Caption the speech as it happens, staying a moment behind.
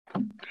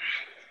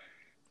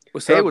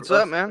What's Hey, up, what's bro?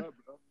 up, man?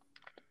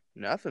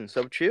 Nothing.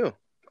 So you.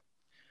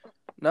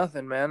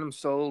 Nothing, man. I'm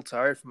still a little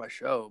tired from my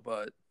show,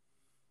 but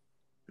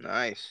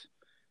Nice.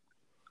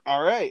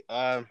 All right.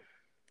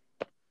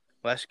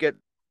 Let's get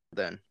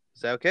then.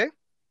 Is that okay?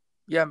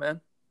 yeah,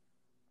 man.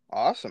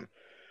 Awesome.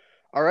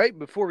 All right.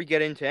 Before we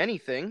get into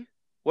anything,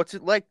 what's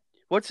it like?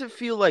 What's it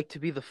feel like to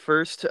be the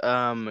first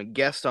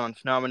guest on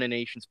Phenomena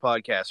Nations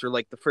podcast, or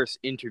like the first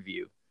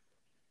interview?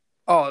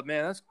 Oh,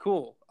 man, that's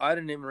cool. I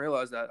didn't even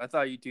realize that. I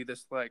thought you do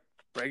this like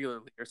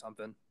regularly or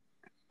something.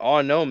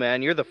 Oh no,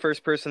 man! You're the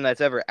first person that's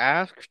ever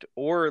asked,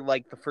 or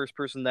like the first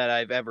person that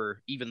I've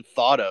ever even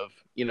thought of,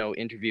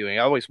 interviewing.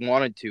 I always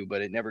wanted to,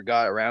 but it never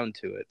got around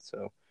to it.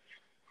 So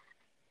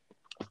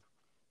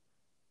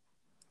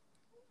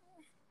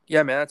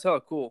Yeah, man, that's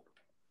hella cool.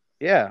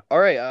 yeah. All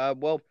right.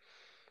 Well,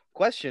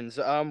 questions.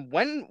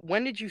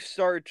 When did you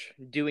start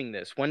doing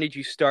this? When did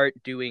you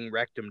start doing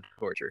rectum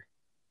torture?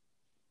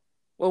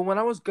 Well, when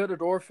I was good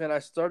at Orphan, I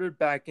started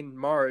back in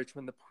March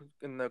when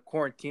the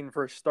quarantine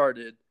first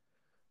started,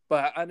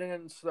 but I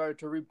didn't start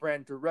to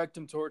rebrand to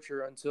Rectum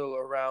Torture until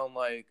around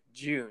like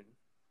June.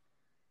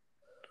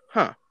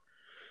 Huh.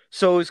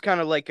 So it was kind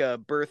of like a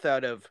birth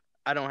out of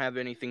I don't have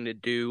anything to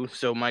do,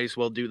 so might as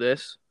well do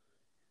this.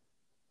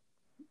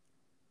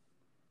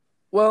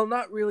 Well,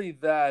 not really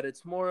that.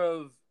 It's more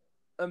of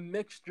a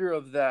mixture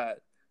of that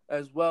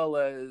as well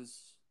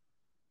as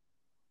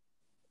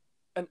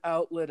an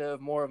outlet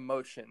of more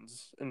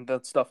emotions and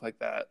that stuff like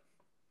that.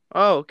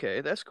 Oh,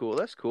 okay. That's cool.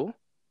 That's cool.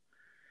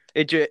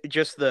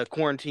 Just the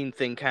quarantine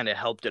thing kind of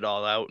helped it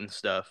all out and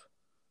stuff.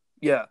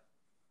 Yeah.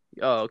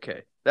 Oh,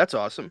 okay. That's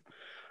awesome.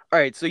 All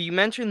right. So you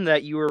mentioned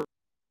that you were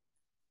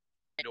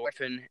an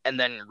orphan and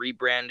then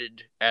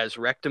rebranded as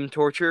rectum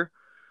torture.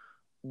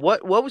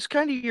 What was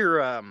kind of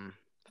your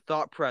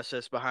thought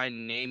process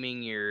behind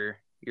naming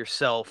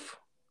yourself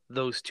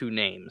those two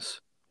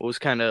names? What was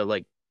kind of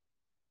like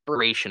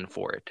inspiration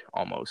for it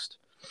almost?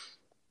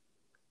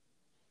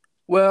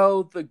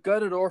 Well, the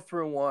Gutted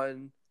Orphan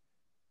one,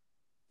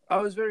 I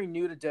was very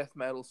new to death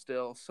metal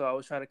still, so I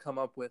was trying to come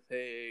up with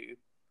a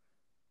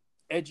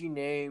edgy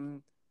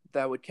name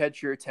that would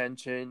catch your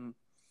attention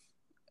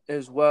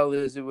as well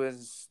as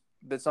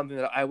that's something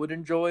that I would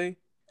enjoy,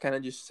 kind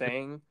of just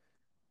saying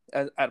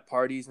at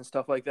parties and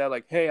stuff like that,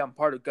 like, "Hey, I'm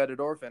part of Gutted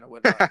Orphan" or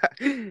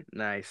whatnot.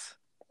 Nice.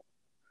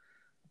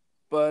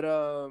 But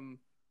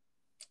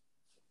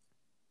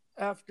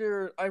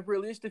after I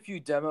released a few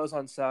demos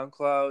on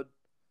SoundCloud,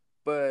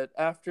 but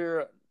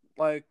after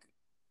like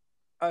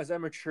as I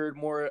matured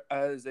more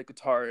as a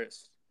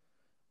guitarist,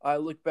 I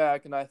look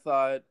back and I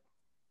thought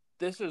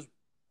this is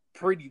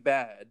pretty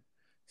bad.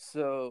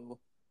 So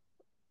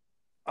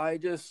I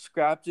just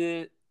scrapped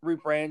it,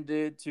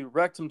 rebranded to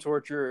Rectum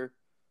Torture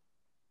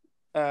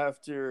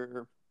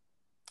after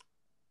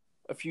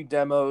a few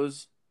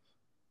demos.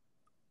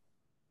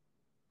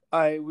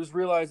 I was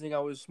realizing I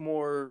was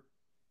more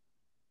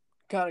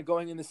kind of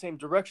going in the same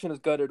direction as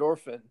Gutted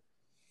Orphan.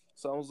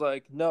 So I was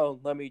like, no,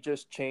 let me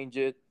just change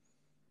it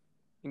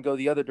and go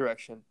the other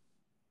direction.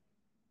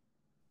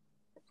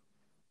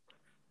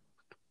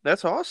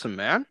 That's awesome,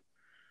 man.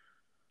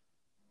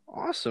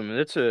 Awesome.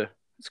 It's a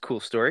cool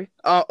story.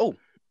 Oh,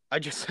 I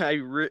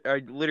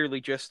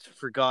literally just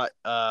forgot.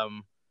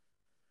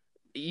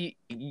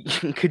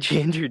 Could you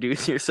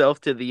introduce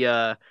yourself to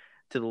the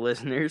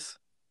listeners?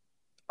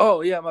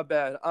 Oh yeah, my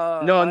bad.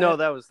 No, no,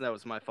 that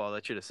was my fault.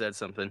 I should have said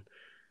something.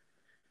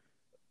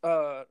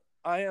 Uh,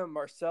 I am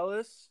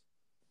Marcellus.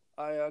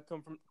 I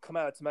come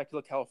out of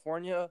Temecula,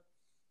 California.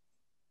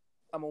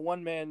 I'm a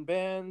one man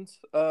band,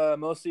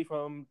 mostly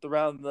from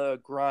around the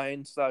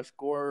grind slash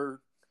gore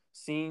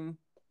scene,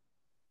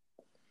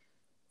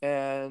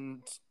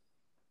 and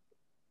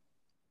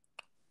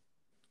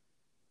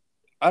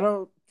I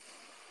don't.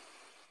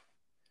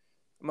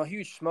 I'm a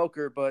huge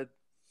smoker, but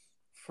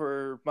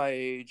for my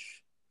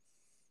age,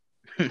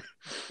 but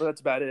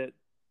that's about it.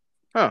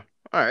 Huh.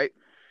 All right.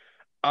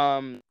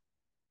 Um,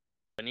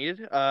 I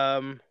needed.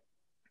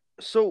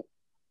 So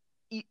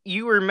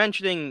you were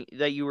mentioning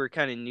that you were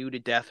kind of new to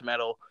death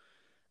metal.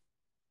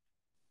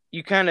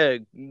 You kind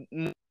of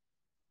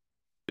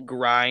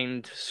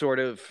grind sort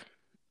of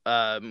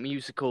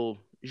musical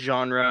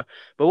genre,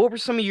 but what were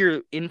some of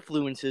your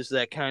influences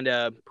that kind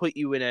of put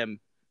you in a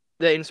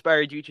that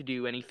inspired you to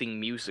do anything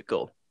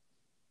musical?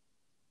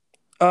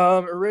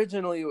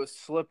 Originally it was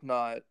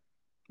Slipknot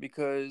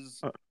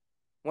because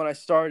when I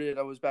started,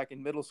 I was back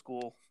in middle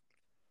school,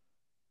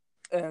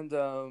 and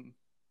it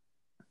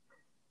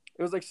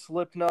was like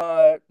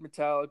Slipknot,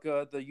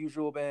 Metallica, the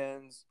usual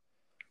bands.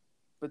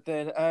 But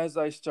then as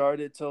I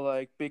started to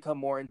like become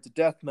more into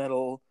death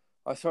metal,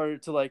 I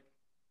started to like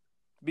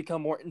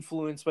become more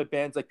influenced by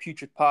bands like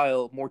Putrid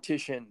Pile,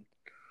 Mortician,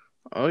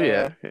 Oh and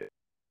yeah,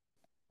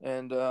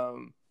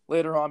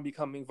 later on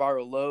becoming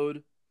Viral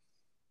Load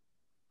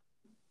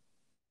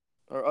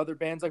or other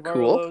bands like Viral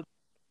cool.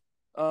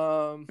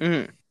 Load. Um,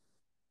 Hmm.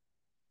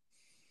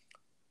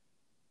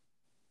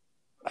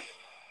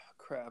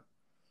 crap.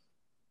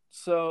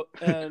 So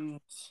and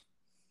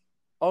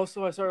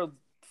also I started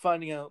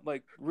finding out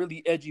like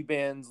really edgy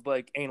bands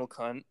like Anal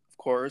Cunt, of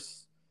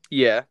course.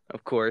 Yeah,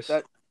 of course.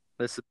 That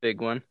That's the big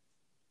one.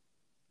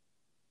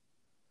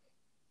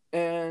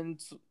 and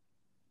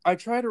I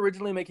tried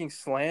originally making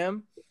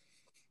slam,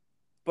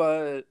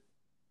 but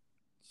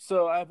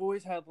so I've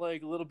always had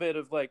like a little bit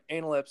of like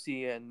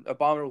analepsy and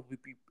abominable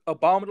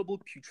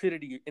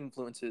putridity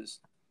influences.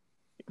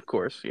 Of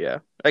course, yeah.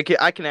 I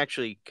can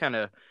actually kind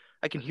of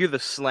I can hear the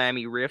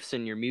slammy riffs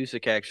in your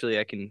music actually.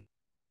 I can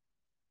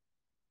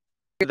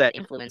hear that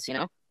influence, you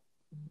know?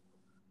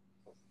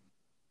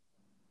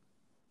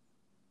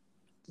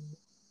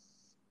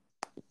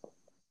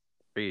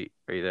 Are you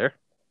there?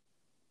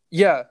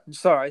 Yeah,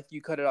 sorry,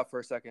 you cut it off for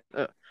a second.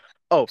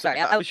 Oh,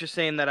 sorry. I was just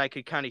saying that I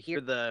could kind of hear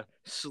the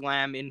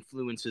slam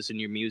influences in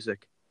your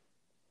music.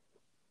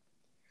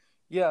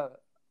 Yeah,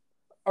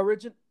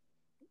 origin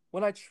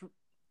when I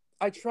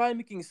tried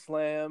making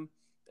slam,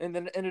 and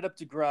then ended up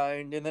to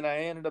grind, and then I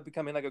ended up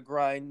becoming like a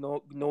grind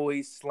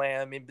noise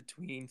slam in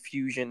between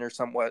fusion or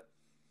somewhat.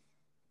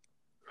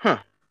 Huh.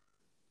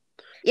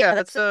 Yeah,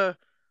 that's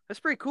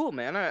pretty cool,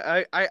 man.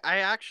 I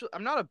actually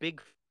I'm not a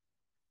big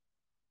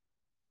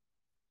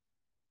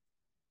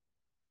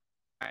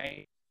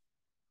I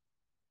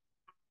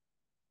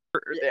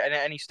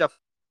any stuff,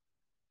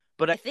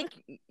 but I think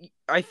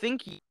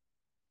you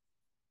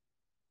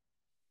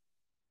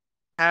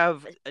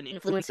have an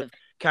influence of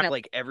kind of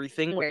like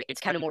everything where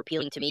it's kind of more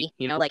appealing to me,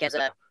 you know, like as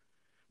a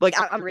like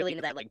I'm really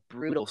into that like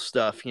brutal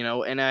stuff, you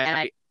know, and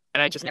I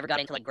just never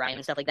got into like grime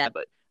and stuff like that,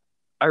 but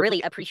I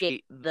really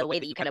appreciate the way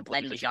that you kind of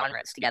blend the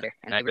genres together,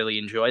 and I really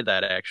enjoyed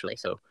that actually.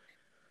 So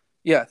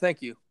Yeah,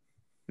 thank you.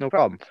 no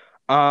problem.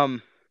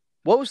 Um,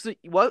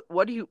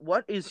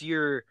 what is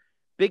your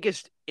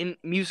biggest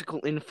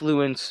musical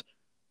influence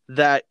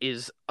that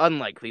is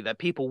unlikely that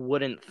people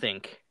wouldn't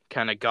think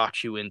kind of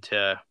got you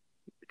into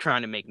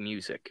trying to make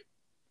music?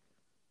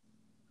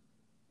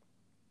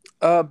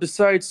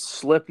 Besides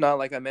Slipknot,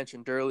 like I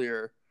mentioned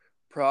earlier,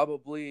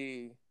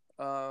 probably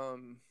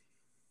um,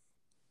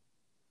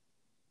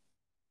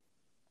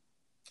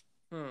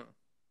 hmm.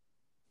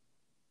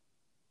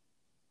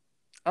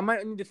 I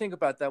might need to think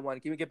about that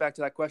one. Can we get back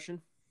to that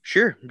question?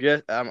 Sure.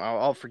 Just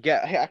I'll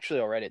forget.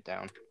 Actually, I'll write it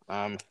down.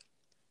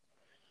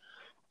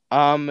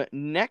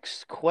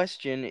 Next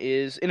question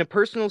is, in a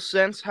personal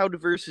sense, how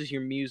diverse is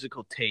your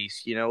musical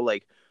taste? You know,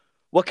 like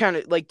what kind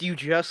of like do you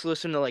just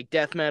listen to like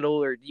death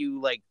metal, or do you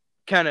like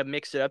kind of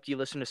mix it up? Do you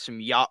listen to some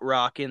yacht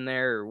rock in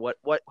there, or what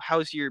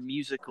how's your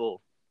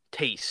musical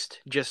taste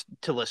just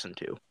to listen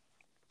to?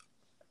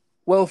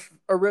 Well,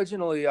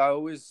 originally I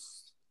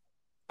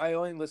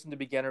only listened to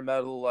beginner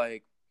metal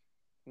like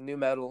new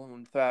metal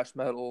and thrash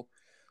metal.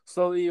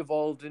 Slowly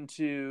evolved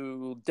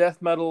into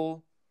death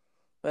metal,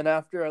 and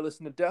after I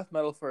listened to death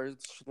metal for a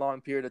long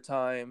period of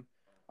time,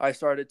 I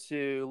started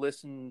to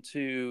listen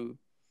to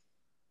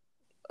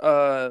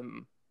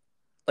um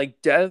like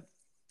I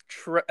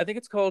think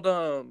it's called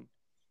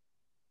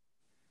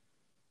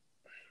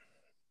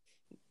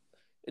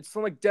it's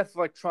some like death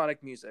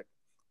electronic music.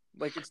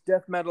 Like it's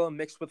death metal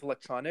mixed with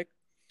electronic.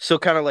 So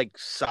kind of like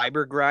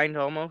cyber grind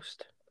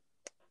almost,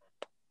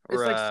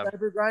 or It's like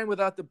cybergrind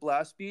without the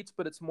blast beats,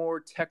 but it's more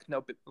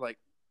techno like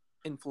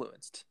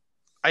influenced.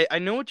 I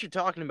know what you're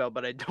talking about,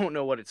 but I don't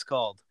know what it's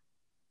called.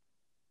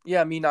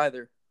 Yeah, me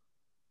neither.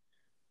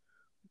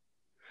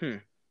 Hmm.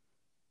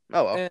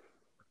 Oh well. And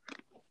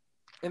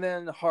and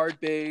then hard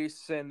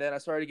bass, and then I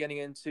started getting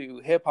into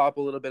hip hop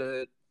a little bit of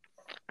it,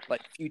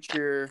 like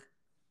Future,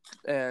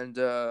 and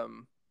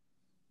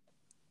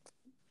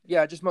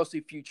yeah, just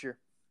mostly Future.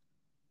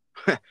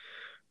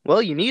 Well,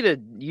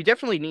 you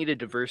definitely need a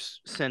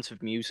diverse sense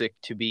of music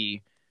to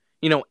be,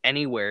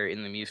 anywhere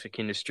in the music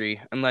industry,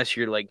 unless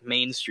you're like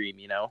mainstream,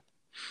 you know.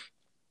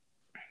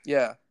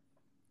 Yeah.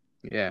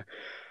 Yeah.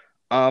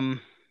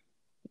 Um.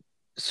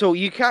 So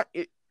you kind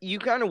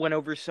of went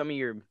over some of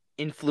your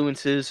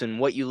influences and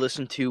what you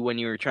listened to when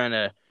you were trying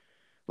to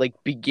like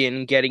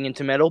begin getting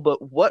into metal,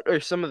 but what are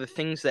some of the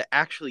things that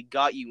actually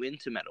got you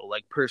into metal?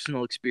 Like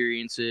personal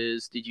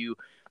experiences? Did you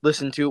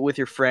listen to it with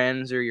your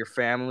friends or your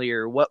family,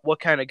 or what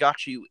kind of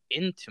got you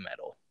into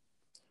metal?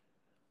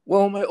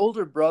 Well, my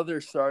older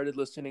brother started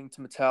listening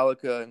to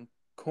Metallica and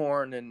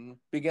Korn and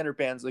beginner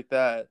bands like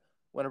that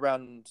when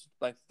around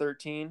like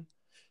 13,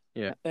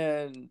 Yeah.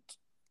 and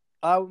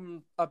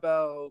I'm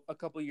about a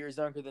couple years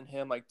younger than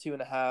him, like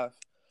 2.5.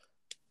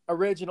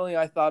 Originally,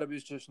 I thought it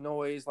was just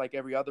noise, like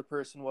every other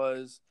person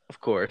was. Of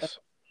course.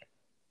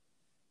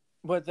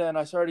 But then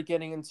I started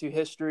getting into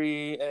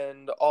history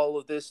and all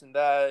of this and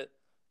that.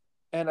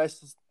 And I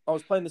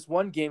was playing this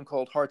one game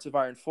called Hearts of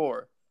Iron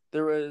 4.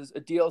 There was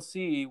a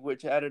DLC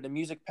which added a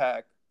music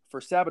pack for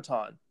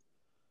Sabaton.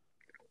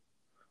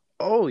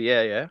 Oh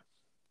yeah, yeah.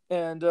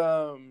 And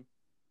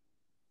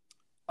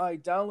I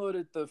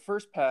downloaded the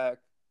first pack,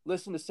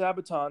 listened to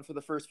Sabaton for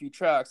the first few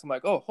tracks. I'm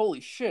like, oh,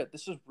 holy shit,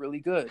 this is really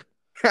good.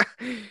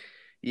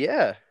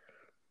 Yeah.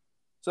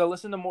 So I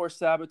listened to more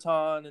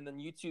Sabaton, and then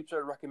YouTube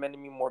started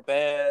recommending me more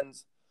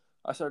bands.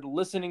 I started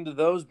listening to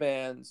those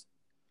bands,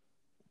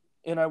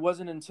 And I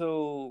wasn't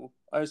until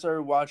I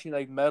started watching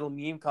like metal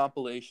meme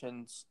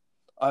compilations,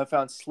 I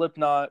found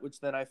Slipknot, which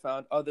then I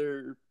found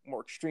other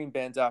more extreme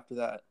bands after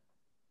that.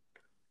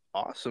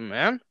 Awesome,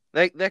 man.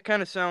 That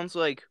kind of sounds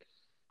like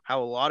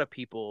how a lot of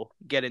people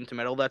get into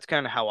metal. That's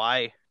kind of how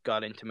I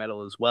got into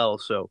metal as well.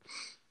 So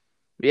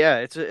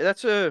yeah,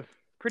 that's a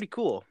pretty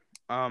cool.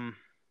 Um,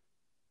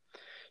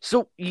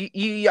 so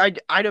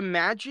I'd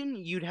imagine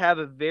you'd have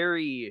a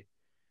very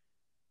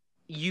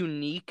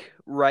unique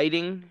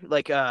writing,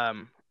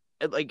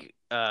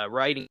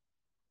 writing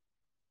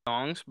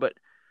songs. But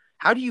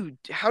how do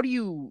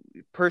you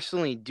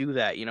personally do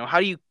that? You know, how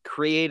do you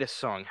create a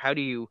song? How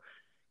do you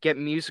get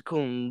musical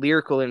and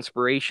lyrical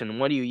inspiration?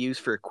 What do you use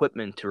for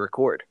equipment to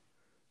record?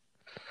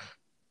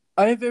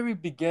 I have very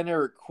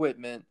beginner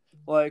equipment.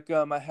 I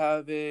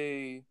have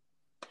a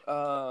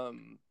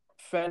um,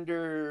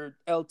 Fender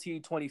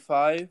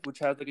LT25, which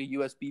has like a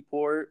USB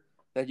port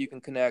that you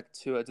can connect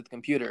to the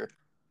computer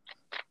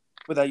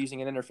without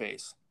using an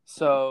interface.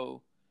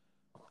 So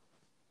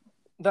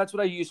that's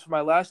what I used for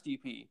my last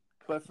EP.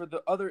 But for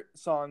the other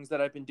songs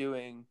that I've been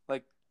doing,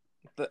 like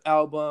the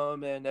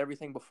album and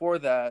everything before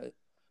that,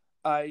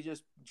 I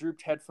just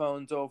drooped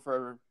headphones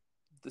over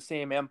the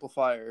same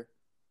amplifier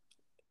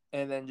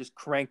and then just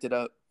cranked it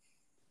up.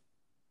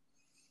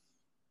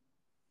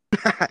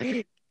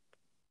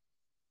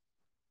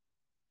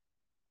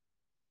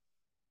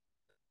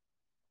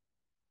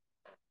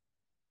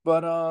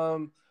 But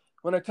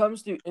when it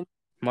comes to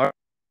Mark,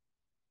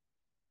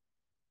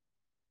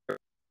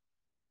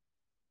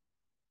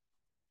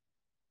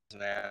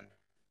 man.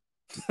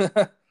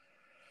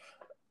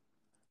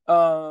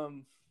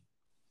 um,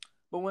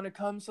 but when it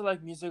comes to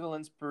like musical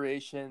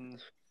inspiration,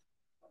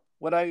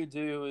 what I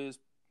do is,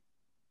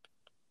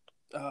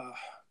 uh,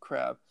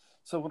 crap.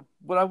 So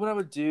what I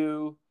would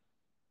do,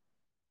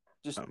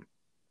 just Um,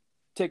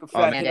 take a oh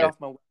fat man, hit off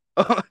my.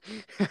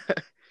 yeah.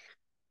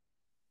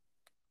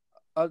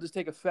 I'll just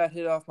take a fat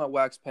hit off my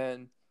wax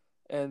pen,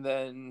 and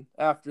then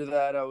after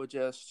that, I would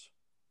just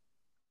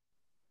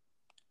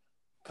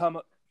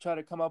try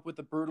to come up with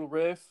a brutal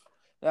riff.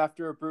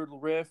 After a brutal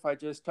riff, I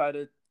just try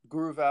to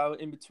groove out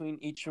in between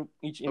each in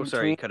Oh,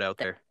 sorry, you between. cut out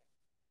there.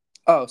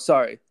 Oh,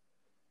 sorry.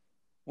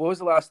 What was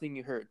the last thing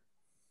you heard?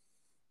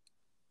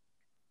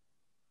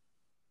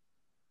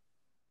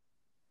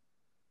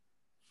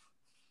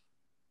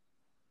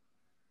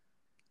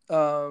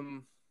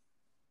 Um,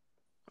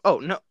 Oh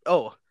no.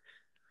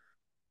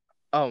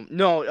 Oh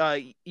no.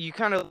 You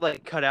kind of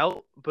like cut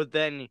out, but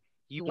then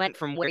you went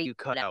from where you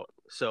cut out.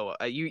 So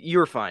you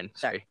were fine.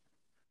 Sorry.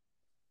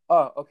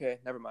 oh, okay,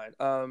 never mind.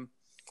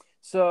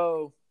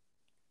 So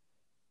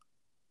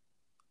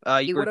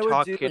You were what I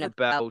would do talking is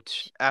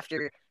about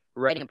after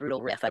writing a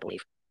brutal riff, I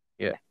believe.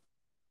 Yeah.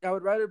 I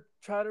would rather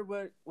try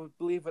to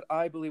believe what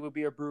I believe would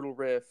be a brutal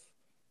riff,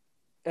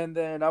 and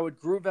then I would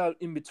groove out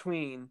in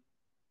between,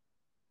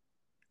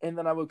 and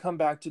then I would come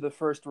back to the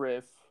first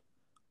riff,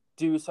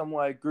 do some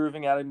like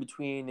grooving out in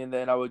between, and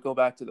then I would go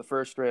back to the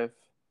first riff,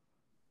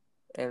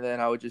 and then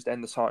I would just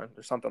end the song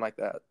or something like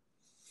that.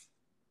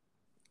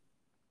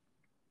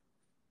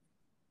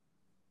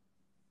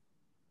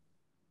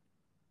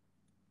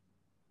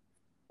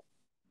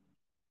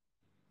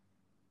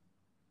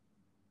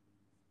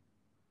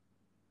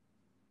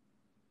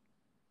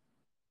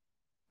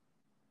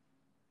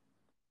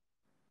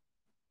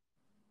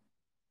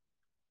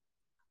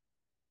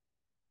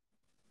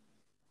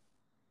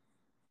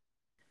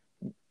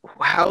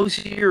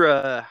 How's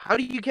your how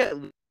do you get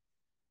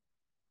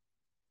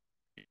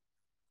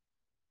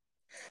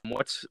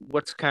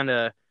what's kind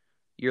of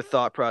your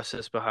thought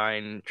process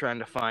behind trying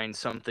to find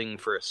something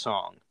for a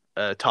song,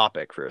 a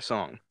topic for a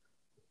song?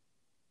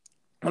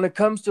 When it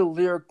comes to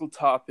lyrical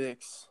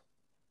topics,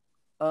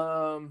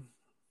 um,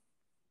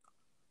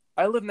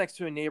 I live next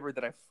to a neighbor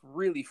that I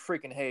really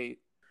freaking hate,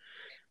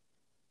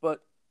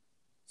 but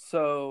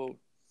so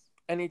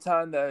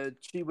anytime that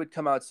she would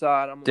come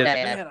outside, I'm like,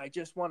 man, I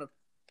just want to.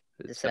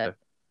 This did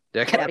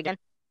I cut out again?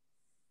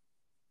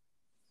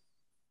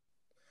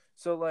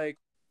 So like,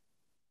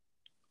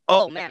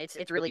 Oh man,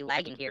 it's really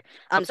lagging here.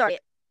 I'm sorry.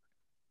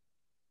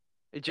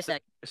 It just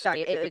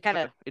sorry, it kind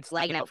of it's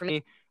lagging out for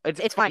me.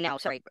 It's fine now.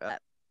 Sorry.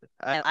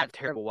 I have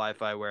terrible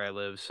Wi-Fi where I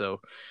live,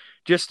 so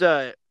just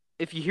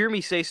if you hear me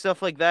say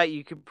stuff like that,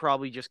 you could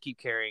probably just keep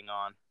carrying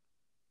on.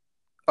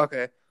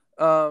 okay,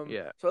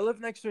 Yeah. so I live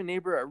next to a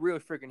neighbor I really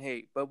freaking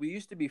hate, but we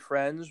used to be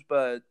friends,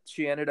 but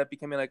she ended up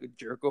becoming like a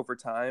jerk over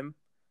time.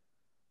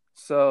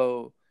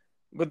 So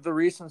with the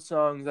recent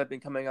songs I've been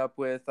coming up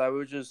with, I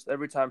would just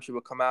every time she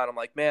would come out, I'm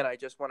like, man, I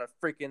just want to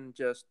freaking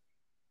just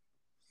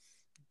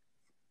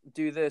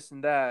do this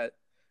and that.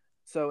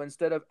 So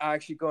instead of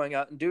actually going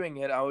out and doing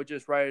it, I would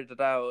just write it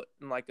out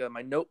in like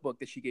my notebook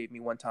that she gave me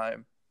one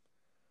time.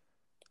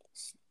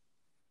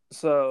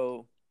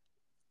 So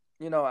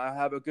I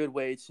have a good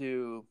way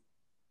to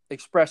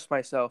express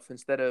myself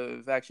instead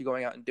of actually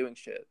going out and doing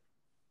shit.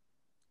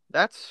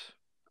 That's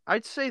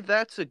I'd say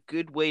that's a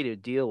good way to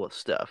deal with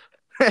stuff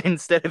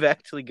instead of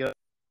actually going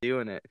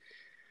doing it.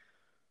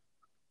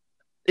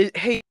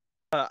 Hey,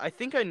 I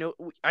think I know.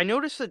 I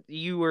noticed that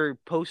you were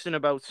posting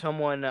about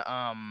someone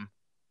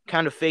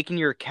kind of faking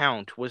your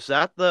account. Was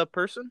that the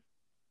person?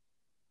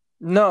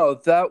 No,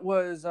 that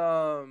was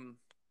to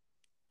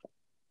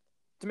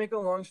make a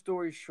long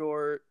story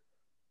short,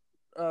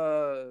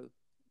 uh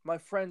my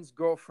friend's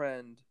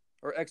girlfriend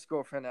or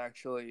ex-girlfriend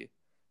actually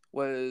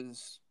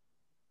was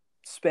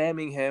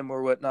spamming him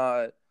or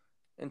whatnot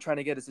and trying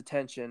to get his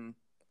attention,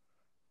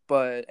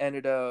 but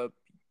ended up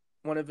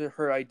one of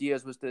her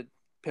ideas was to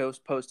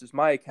post as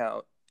my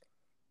account.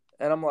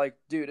 And I'm like,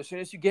 dude, as soon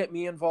as you get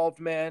me involved,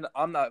 man,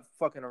 I'm not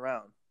fucking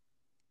around.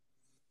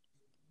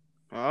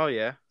 Oh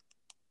yeah.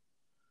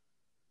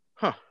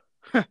 Huh.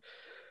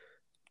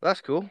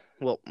 That's cool.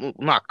 Well,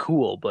 not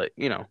cool, but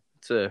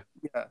it's a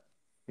Yeah.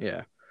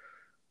 yeah.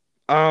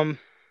 Um,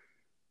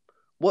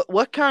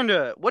 what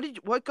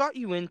got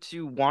you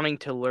into wanting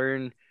to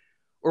learn,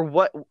 or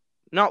what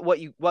not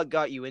what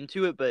got you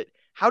into it, but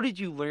how did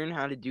you learn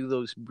how to do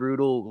those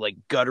brutal, like,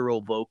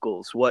 guttural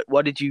vocals?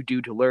 What did you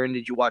do to learn?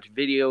 Did you watch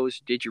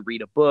videos? Did you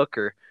read a book?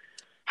 Or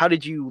how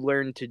did you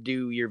learn to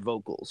do your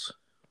vocals?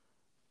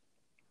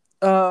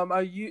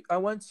 I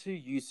went to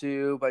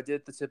YouTube. I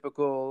did the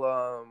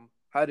typical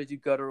how to do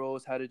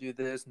gutturals, how to do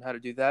this and how to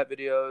do that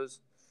videos.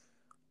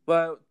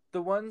 But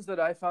the ones that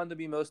I found to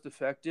be most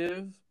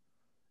effective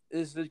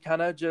is to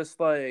kind of just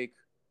like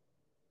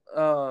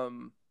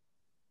um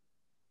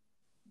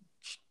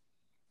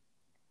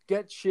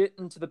get shit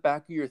into the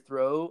back of your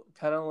throat,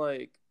 kind of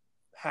like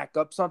hack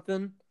up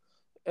something,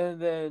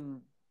 and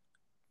then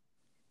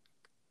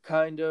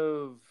kind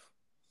of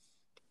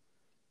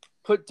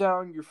put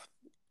down your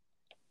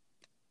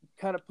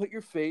kind of put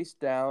your face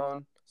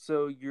down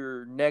so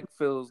your neck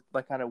feels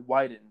like kind of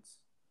widens,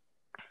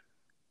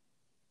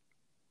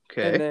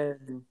 and Okay,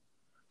 then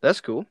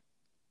that's cool.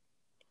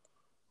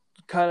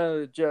 kind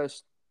of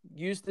just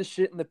use the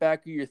shit in the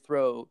back of your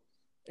throat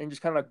and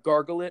just kind of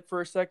gargle it for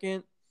a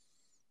second,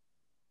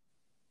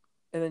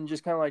 and then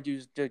just kind of like do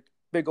just a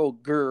big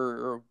old grr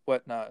or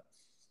whatnot.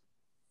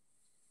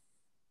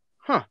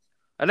 Huh.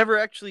 I never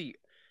actually.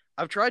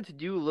 I've tried to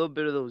do a little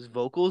bit of those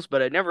vocals,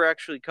 but I never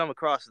actually come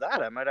across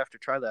that. I might have to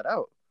try that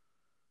out.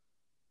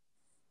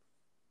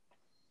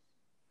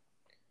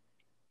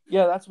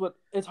 Yeah, that's what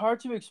it's hard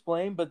to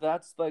explain, but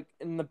that's like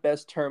in the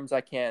best terms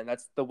I can.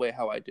 That's the way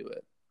how I do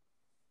it.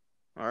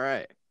 All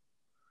right.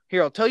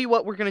 Here, I'll tell you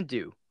what we're gonna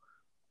do.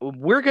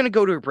 We're gonna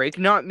go to a break.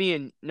 Not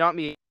me.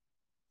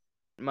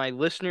 My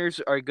listeners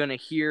are gonna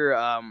hear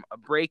a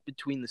break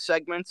between the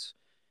segments.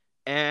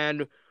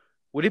 And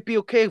would it be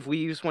okay if we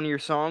use one of your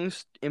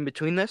songs in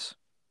between this?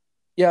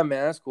 Yeah,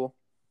 man, that's cool.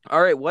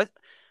 All right. What?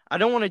 I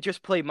don't want to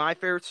just play my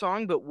favorite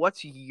song, but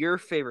what's your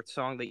favorite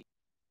song that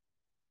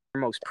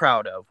you're most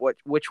proud of?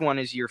 Which one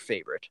is your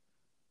favorite?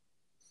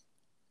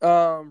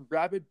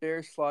 Rabid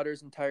Bear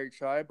slaughters entire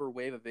tribe or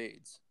Wave of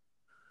AIDS.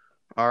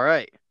 All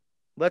right.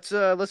 Let's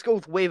go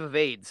with Wave of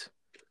AIDS.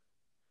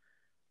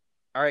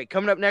 All right,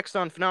 coming up next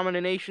on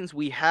Phenomena Nations,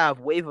 we have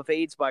Wave of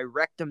AIDS by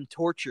Rectum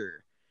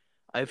Torture.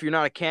 If you're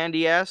not a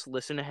candy ass,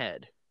 listen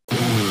ahead.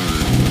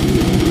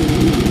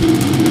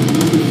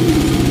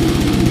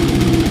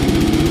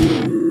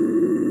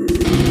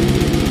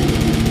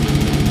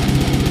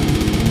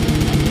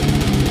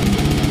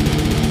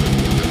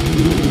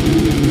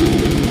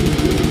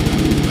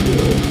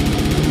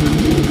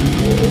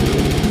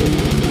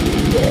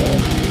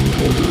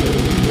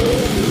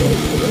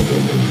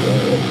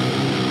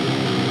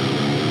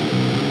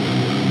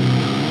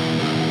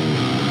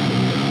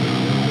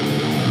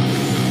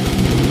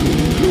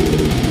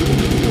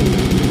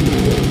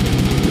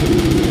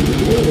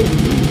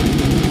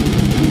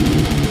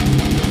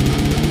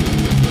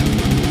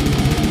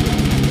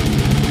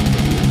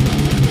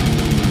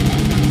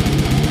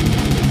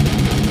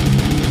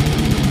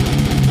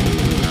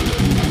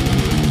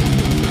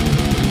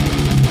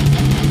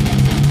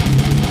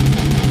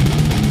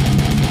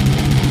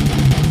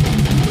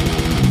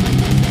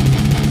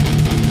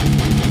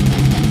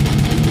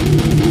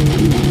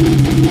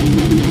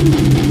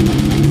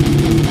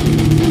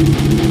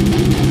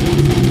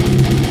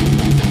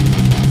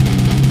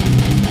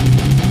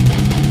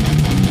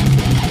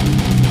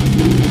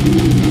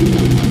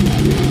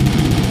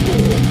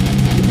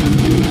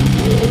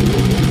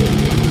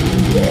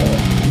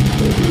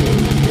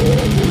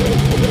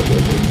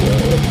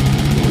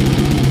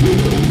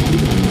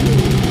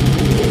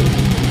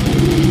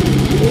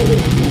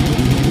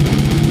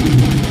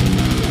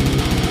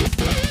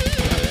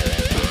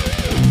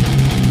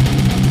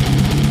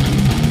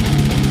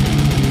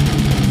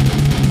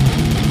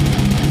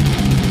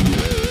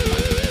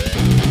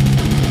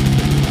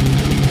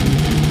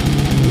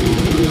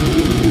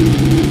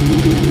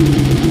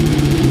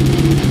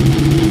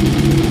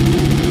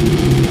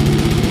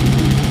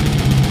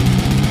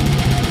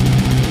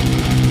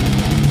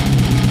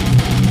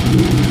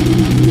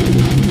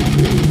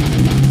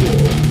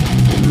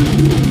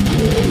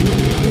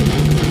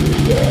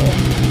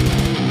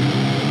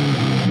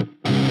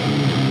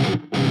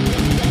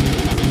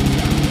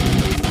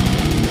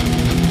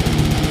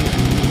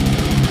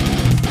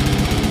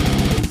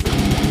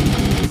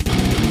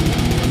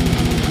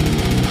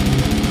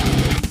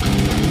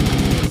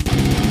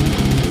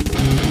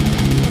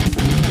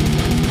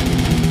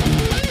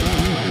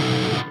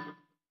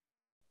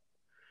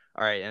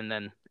 All right, and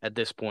then at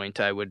this point,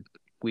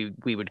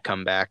 we would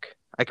come back.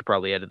 I could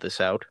probably edit this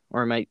out,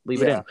 or I might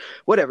leave it Yeah. in.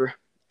 Whatever.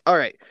 All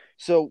right,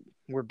 so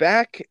we're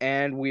back,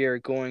 and we are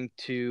going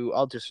to.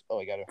 I'll just. Oh,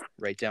 I gotta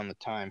write down the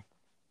time.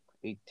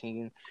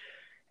 18.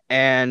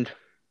 And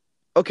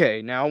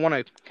okay, now I want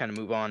to kind of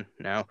move on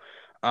now.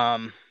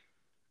 Um,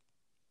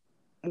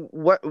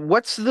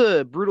 what's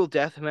the brutal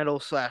death metal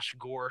slash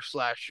gore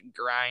slash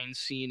grind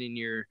scene in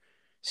your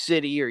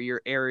city or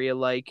your area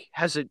like?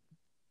 Has it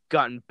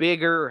gotten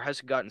bigger or has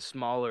it gotten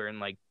smaller in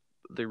like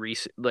the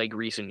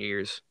recent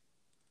years?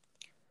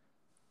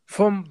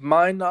 From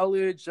my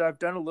knowledge, I've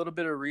done a little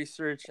bit of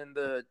research in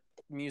the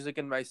music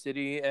in my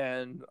city,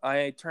 and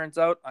I turns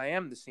out I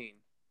am the scene.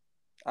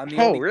 I'm the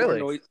Oh, only gore really?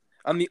 noise.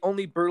 I'm the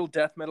only brutal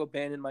death metal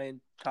band in my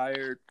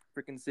entire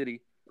freaking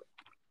city.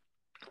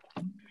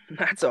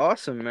 That's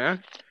awesome,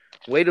 man.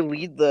 Way to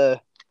lead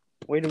the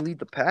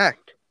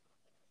pact.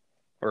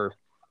 Or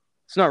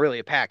it's not really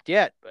a pact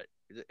yet, but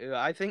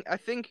I think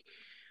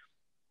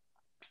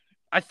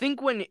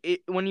when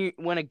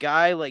a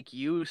guy like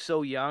you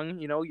so young,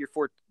 you're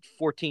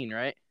 14,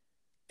 right?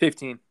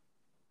 15.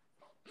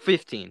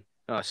 15.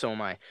 Oh, so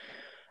am I.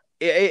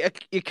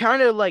 It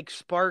kind of like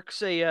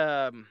sparks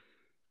a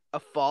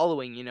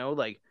following,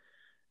 like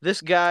this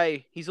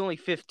guy, he's only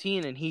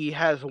 15 and he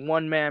has a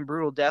one-man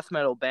brutal death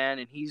metal band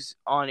and he's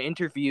on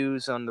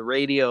interviews on the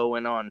radio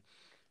and on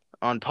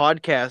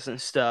podcasts and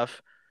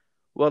stuff.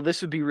 Well,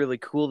 this would be really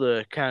cool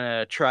to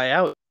kind of try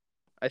out.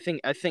 I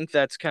think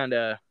that's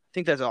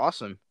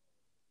awesome.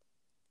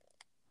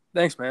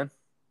 Thanks, man.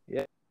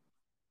 Yeah.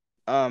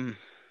 Um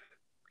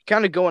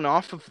kind of going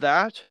off of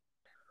that,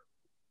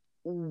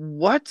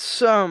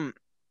 what's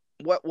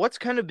what's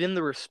kind of been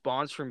the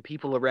response from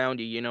people around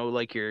you,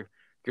 like your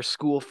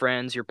school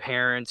friends, your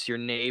parents, your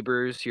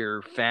neighbors,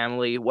 your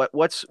family?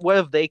 What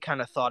have they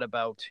kind of thought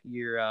about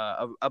your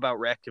about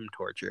rectum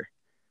torture?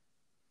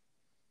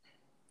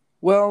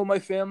 Well, my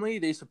family,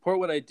 they support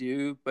what I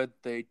do, but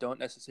they don't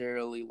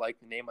necessarily like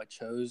the name I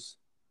chose.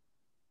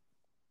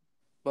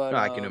 But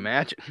I can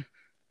imagine.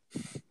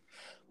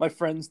 my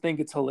friends think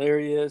it's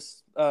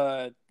hilarious.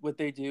 What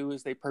they do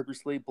is they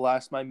purposely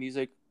blast my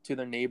music to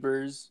their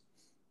neighbors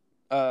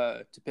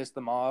to piss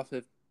them off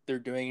if they're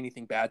doing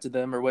anything bad to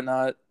them or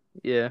whatnot.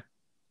 Yeah.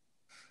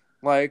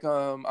 Like,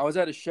 I was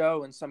at a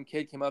show and some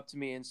kid came up to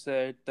me and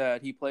said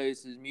that he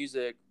plays his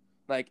music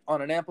like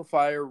on an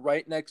amplifier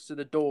right next to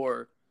the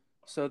door,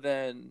 so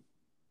then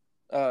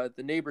the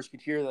neighbors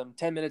could hear them.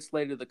 10 minutes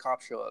later, the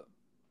cops show up.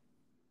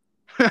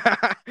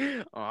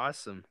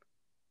 Awesome.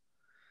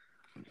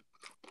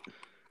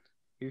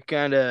 You're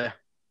kind of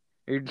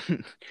you're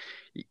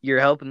you're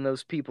helping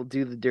those people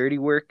do the dirty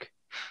work.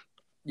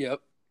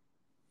 Yep.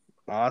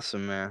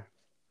 Awesome, man.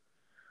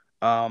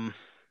 Um,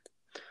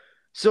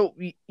 so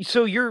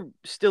you're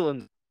still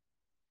in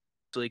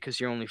because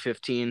you're only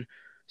 15.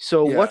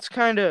 So Yeah. what's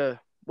kind of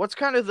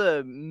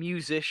the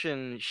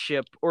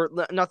musicianship, or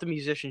not the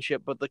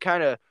musicianship, but the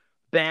kind of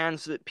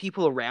bands that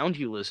people around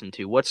you listen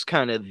to? What's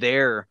kind of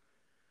their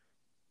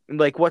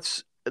like?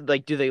 What's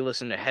like? Do they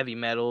listen to heavy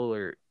metal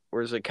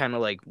or is it kind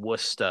of like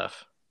wuss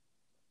stuff?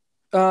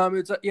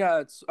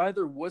 It's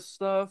either wuss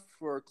stuff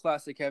or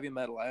classic heavy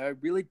metal. I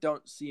really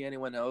don't see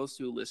anyone else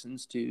who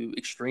listens to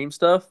extreme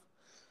stuff.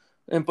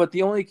 But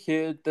the only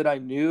kid that I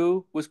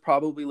knew was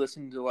probably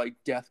listening to like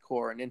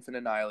deathcore and Infinite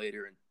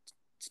Annihilator and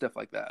stuff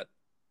like that.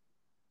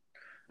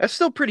 That's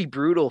still pretty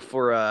brutal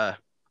for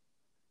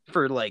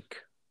like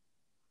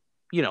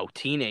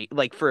teenage,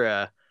 like for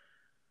a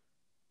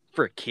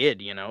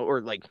kid,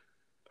 or like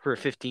for a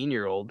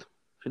 15-year-old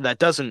that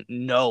doesn't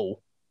know,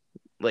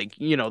 like,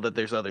 that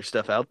there's other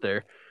stuff out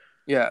there.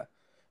 Yeah.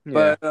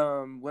 Yeah.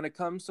 But when it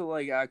comes to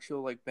like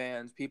actual like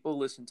bands, people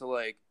listen to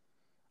like,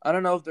 I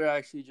don't know if they're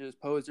actually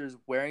just posers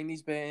wearing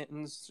these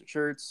bands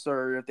shirts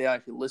or if they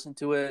actually listen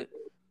to it.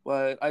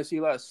 But I see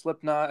a lot of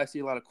Slipknot, I see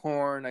a lot of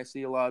Korn, I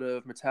see a lot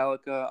of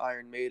Metallica,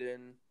 Iron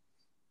Maiden.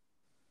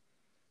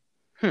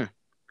 Hmm.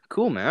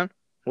 Cool, man.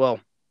 Well,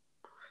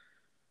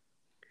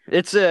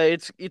 it's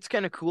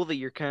kind of cool that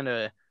you're kind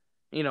of,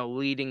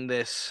 leading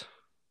this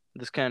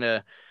kind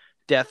of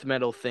death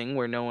metal thing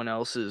where no one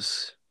else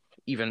is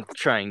even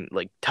trying,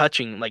 like,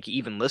 touching, like,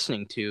 even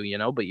listening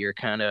to, but you're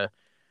kind of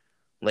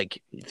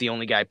like the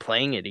only guy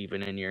playing it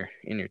even in your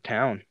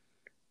town.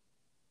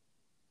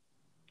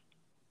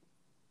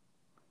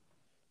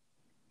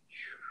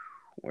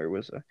 Where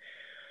was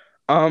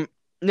I?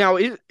 Now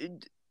I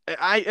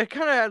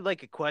kind of had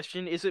like a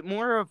question. Is it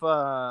more of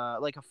a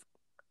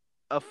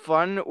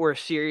fun or a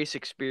serious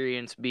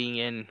experience being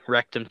in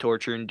rectum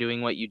torture and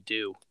doing what you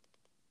do?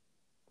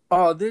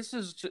 Oh, this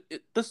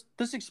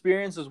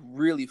experience is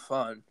really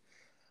fun.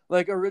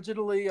 Like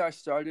originally, I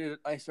started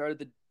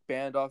the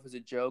band off as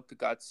a joke.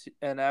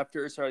 And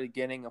after it started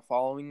getting a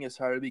following, it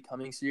started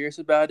becoming serious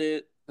about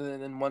it.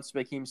 And then once it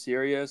became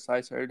serious,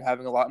 I started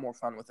having a lot more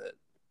fun with it.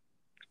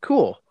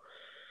 Cool,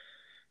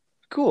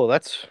 cool.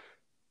 That's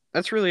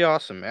really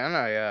awesome, man.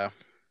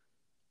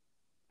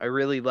 I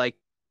really like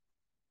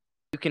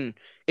you can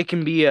it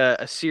can be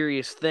a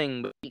serious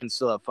thing, but you can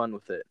still have fun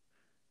with it.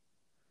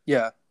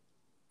 Yeah.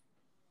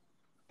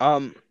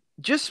 Um,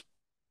 just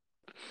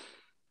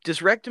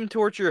does Rectum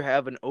Torture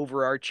have an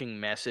overarching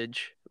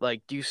message?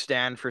 Like, do you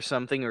stand for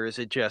something, or is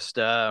it just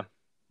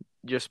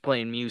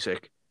plain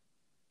music?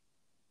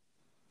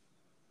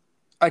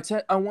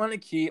 I want to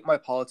keep my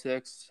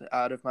politics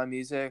out of my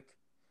music.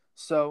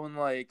 So when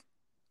like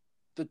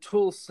the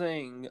Tool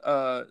Sing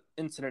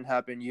incident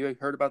happened, you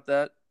heard about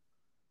that?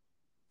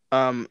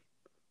 Um,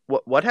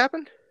 what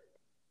happened?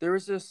 There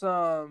was this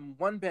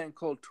one band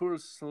called Tool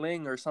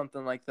Sling or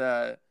something like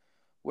that,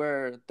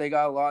 where they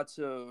got lots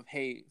of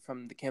hate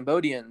from the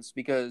Cambodians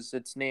because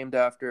it's named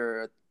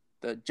after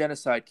the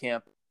genocide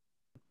camp.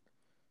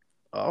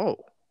 Oh,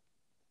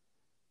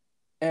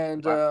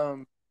 And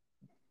wow.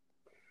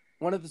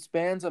 one of the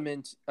bands I'm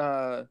in,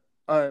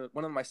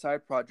 one of my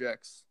side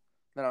projects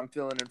that I'm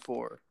filling in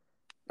for,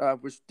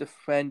 was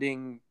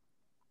defending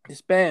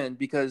this band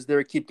because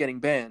they keep getting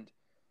banned,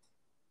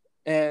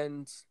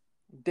 and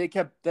they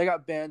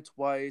got banned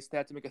twice. They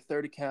had to make a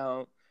third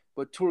account,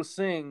 but Tool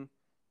Singh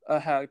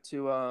had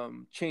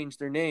to change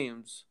their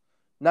names.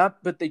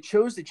 Not, but they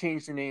chose to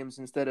change their names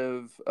instead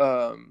of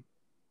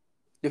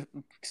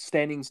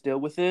standing still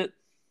with it.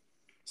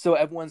 So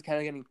everyone's kind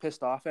of getting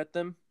pissed off at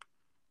them.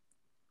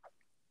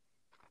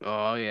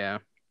 Oh yeah.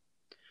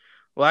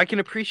 Well, I can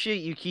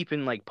appreciate you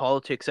keeping like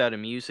politics out of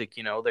music.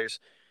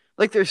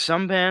 There's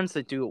some bands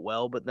that do it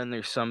well, but then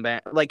there's some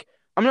band like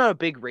I'm not a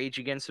big Rage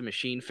Against the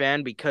Machine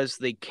fan because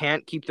they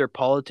can't keep their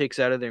politics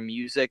out of their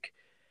music,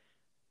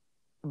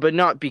 but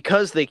not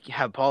because they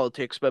have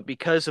politics, but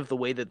because of the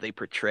way that they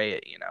portray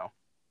it.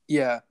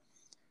 Yeah,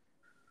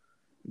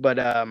 But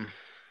and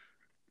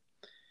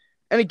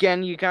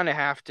again, you kind of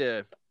have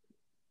to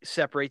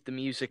separate the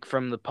music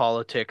from the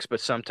politics, but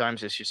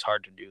sometimes it's just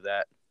hard to do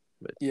that.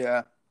 But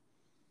yeah.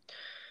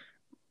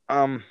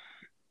 um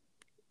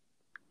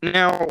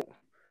now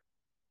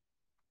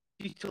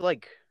to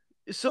like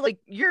so like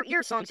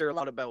your songs are a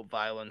lot about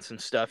violence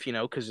and stuff,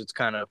 because it's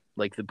kind of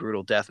like the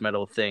brutal death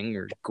metal thing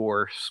or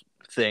gore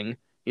thing,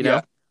 you Yeah.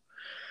 know.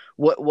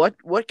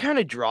 What kind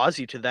of draws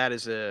you to that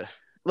as a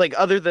like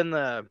other than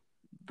the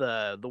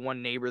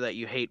one neighbor that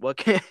you hate? What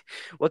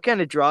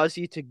kind of draws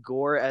you to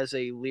gore as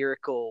a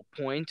lyrical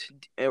point?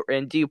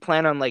 And do you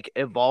plan on like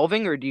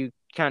evolving, or do you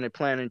kind of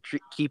plan on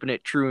keeping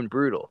it true and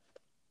brutal?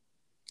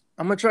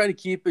 I'm gonna try to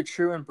keep it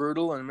true and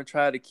brutal, and I'm gonna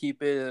try to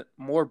keep it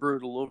more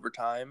brutal over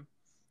time.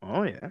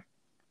 Oh yeah.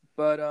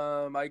 But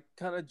I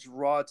kind of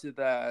draw to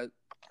that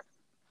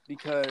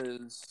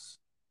because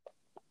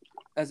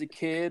as a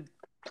kid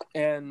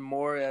and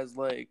more as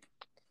like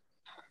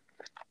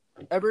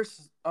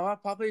I'll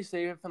probably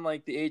say from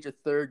like the age of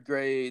third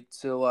grade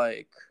to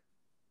like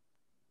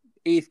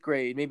eighth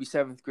grade, maybe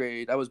seventh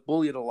grade, I was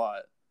bullied a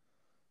lot.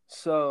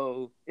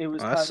 So it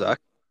was Oh, that kind of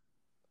sucks.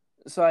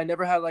 so I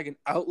never had like an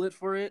outlet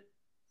for it.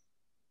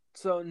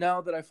 So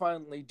now that I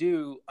finally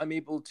do, I'm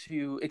able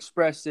to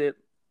express it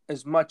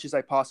as much as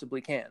I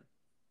possibly can.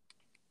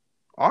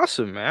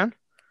 Awesome, man.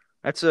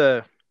 That's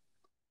a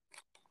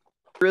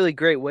really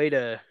great way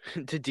to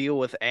to deal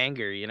with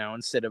anger,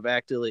 instead of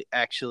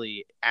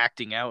actually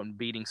acting out and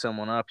beating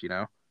someone up.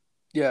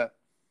 Yeah.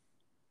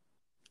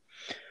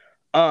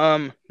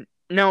 Um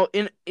Now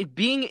in it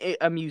being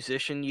a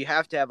musician, you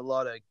have to have a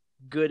lot of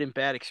good and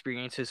bad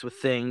experiences with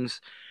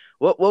things.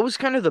 What was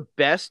kind of the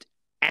best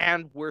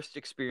and worst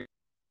experience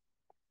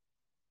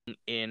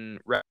in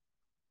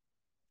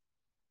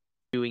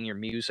doing your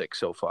music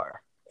so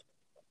far?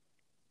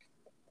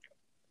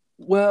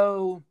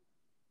 Well,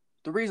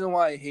 the reason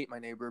why I hate my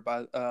neighbor,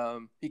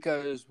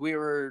 because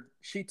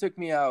she took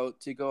me out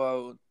to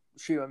go out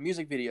shoot a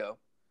music video,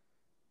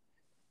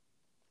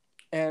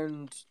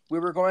 and we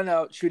were going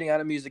out shooting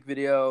out a music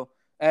video.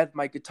 I had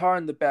my guitar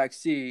in the back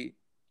seat,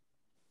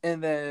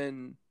 and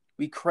then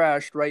we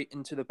crashed right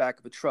into the back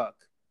of a truck,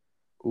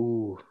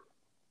 Ooh.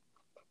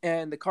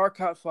 and the car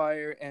caught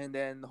fire, and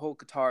then the whole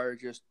guitar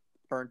just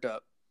burnt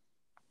up.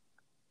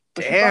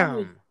 But she bought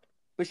me, Damn.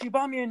 but she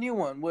bought me a new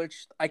one,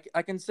 which I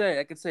can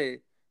say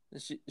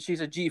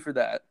she's a G for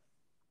that.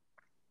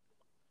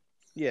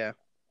 Yeah.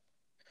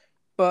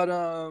 But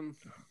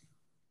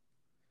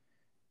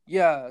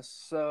yeah,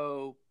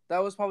 so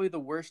that was probably the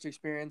worst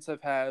experience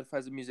I've had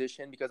as a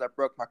musician because I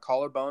broke my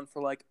collarbone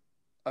for like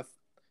a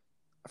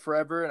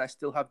forever, and I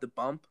still have the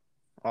bump.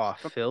 Oh,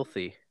 From,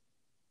 filthy.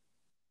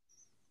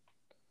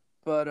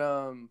 but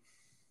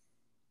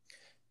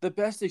the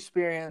best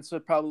experience I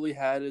probably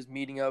had is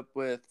meeting up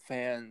with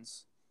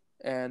fans,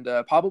 and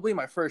probably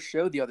my first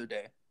show the other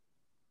day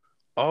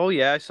Oh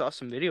yeah, I saw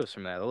some videos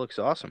from that. That looks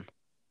awesome.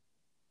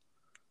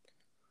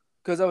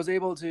 because I was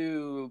able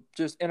to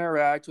just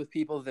interact with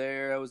people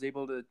there. I was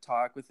able to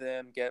talk with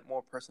them, get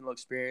more personal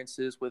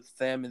experiences with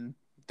them and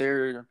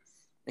their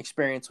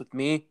experience with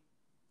me.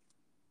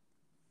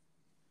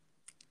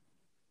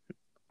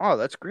 Oh,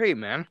 that's great,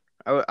 man.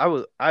 I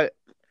would I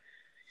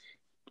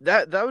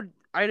that would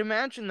I'd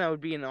imagine that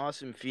would be an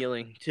awesome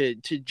feeling to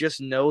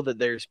just know that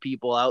there's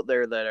people out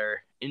there that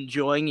are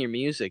enjoying your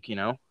music.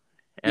 And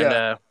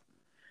Yeah,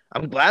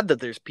 I'm glad that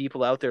there's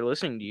people out there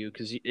listening to you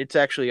because it's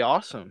actually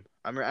awesome.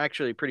 I'm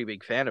actually a pretty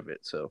big fan of it.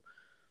 So,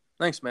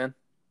 thanks, man.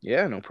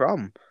 Yeah, no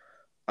problem.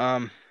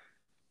 Um,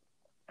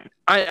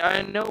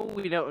 I know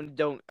we don't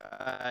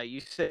you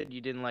said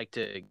you didn't like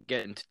to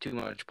get into too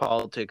much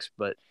politics,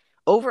 but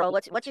overall,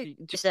 what's your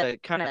just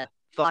kind of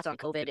thoughts on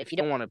COVID? If you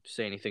don't want to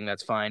say anything,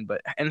 that's fine.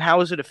 But and how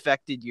has it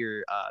affected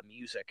your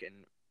music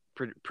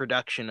and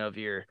production of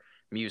your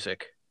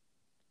music?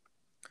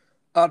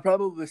 I'd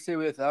probably say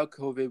without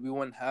COVID, we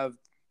wouldn't have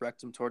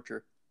rectum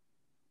torture.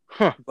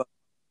 Huh? But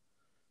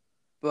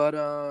but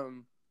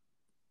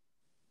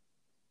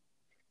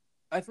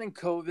I think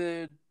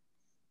COVID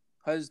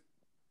has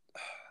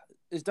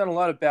it's done a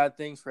lot of bad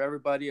things for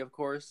everybody. Of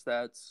course,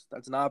 that's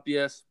an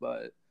obvious,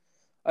 but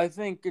I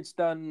think it's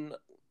done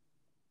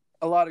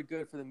a lot of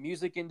good for the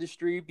music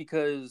industry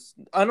because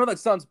I know that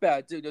sounds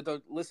bad, dude.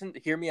 Don't listen,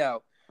 hear me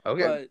out.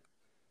 Okay. But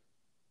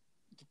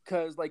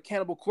because like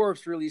Cannibal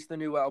Corpse released the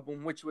new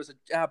album, which was an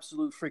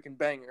absolute freaking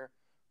banger.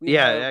 We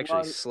Yeah, it have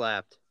actually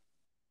slapped.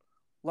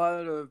 a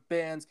lot of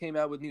bands came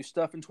out with new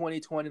stuff in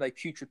 2020. Like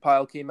Putrid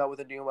Pile came out with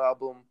a new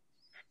album,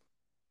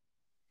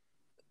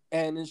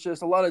 and it's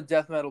just a lot of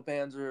death metal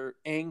bands are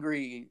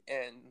angry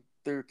and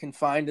they're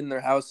confined in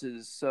their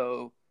houses,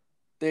 so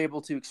they're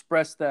able to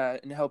express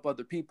that and help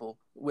other people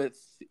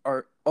with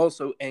are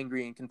also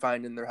angry and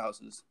confined in their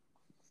houses.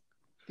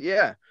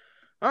 Yeah.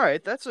 All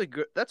right, that's a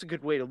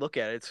good way to look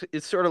at it.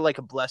 It's sort of like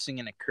a blessing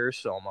and a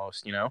curse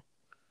almost, you know?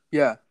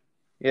 Yeah,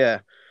 Yeah.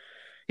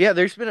 Yeah,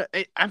 there's been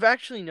I've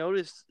actually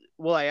noticed,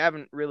 well, I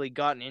haven't really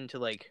gotten into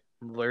like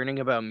learning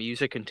about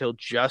music until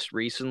just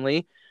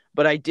recently,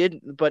 but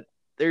but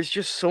there's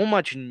just so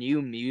much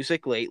new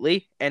music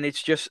lately, and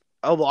it's just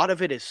a lot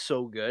of it is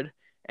so good,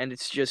 and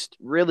it's just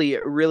really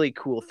a really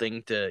cool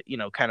thing to,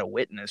 kind of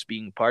witness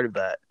being part of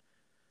that.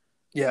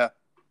 yeah.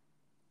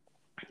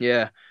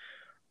 Yeah.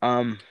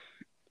 Um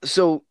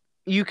so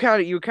you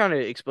were kind of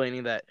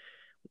explaining that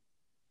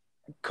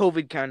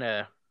COVID kind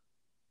of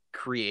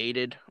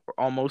created or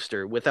almost,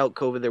 or without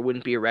COVID there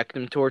wouldn't be a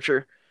rectum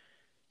torture.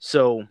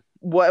 So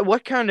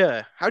what kind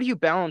of how do you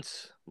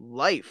balance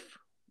life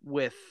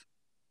with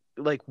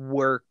like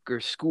work or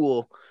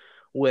school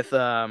with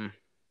your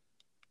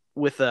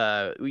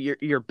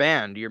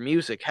band, your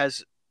music?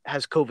 Has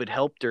COVID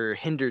helped or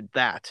hindered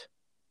that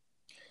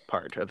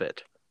part of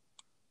it?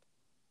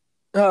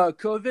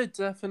 COVID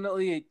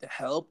definitely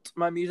helped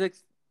my music.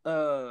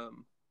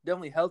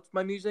 Definitely helped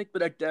my music,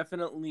 but I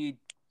definitely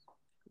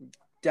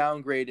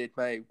downgraded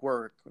my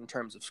work in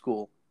terms of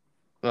school.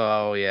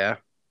 Oh yeah.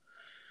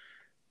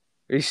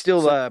 Are you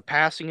still So,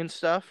 passing and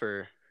stuff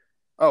or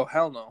oh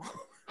hell no.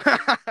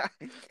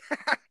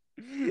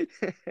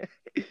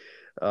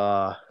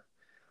 uh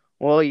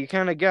well, you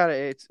kind of got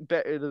it. It's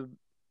better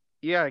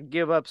you got to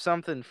give up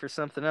something for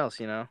something else,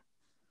 you know.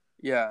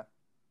 Yeah.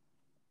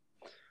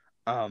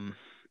 Um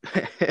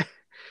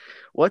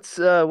what's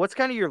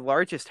kind of your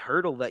largest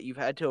hurdle that you've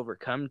had to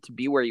overcome to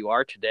be where you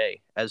are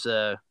today as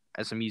a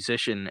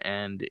musician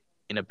and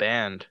in a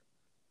band?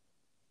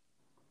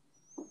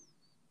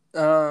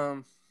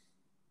 Um,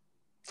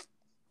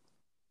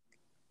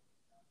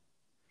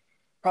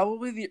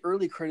 Probably the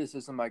early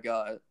criticism I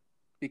got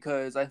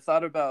because I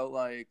thought about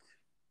like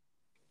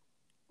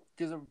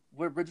because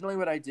originally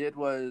what I did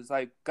was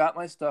I got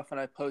my stuff and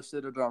I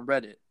posted it on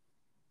Reddit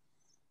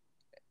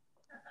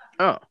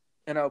Oh,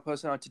 and I would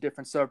post it onto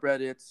different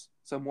subreddits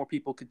so more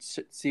people could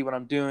see what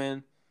I'm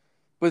doing.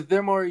 But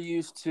they're more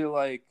used to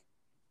like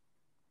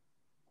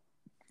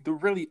the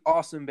really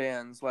awesome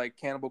bands like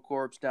Cannibal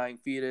Corpse, Dying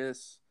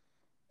Fetus,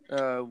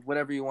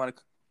 whatever you want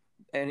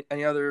to,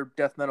 any other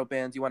death metal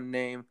bands you want to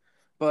name.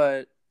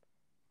 But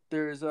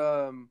there's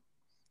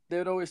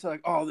they'd always say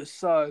like, "Oh, this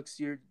sucks.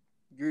 You're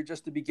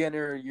just a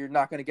beginner. You're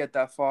not gonna get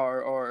that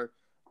far." Or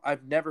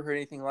I've never heard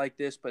anything like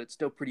this, but it's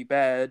still pretty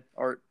bad.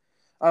 Or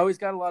I always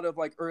got a lot of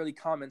like early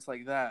comments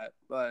like that,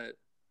 but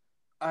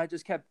I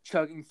just kept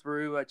chugging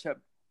through. I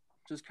kept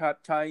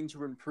trying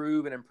to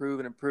improve and improve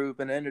and improve,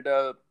 and ended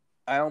up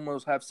I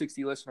almost have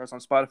 60 listeners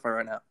on Spotify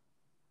right now.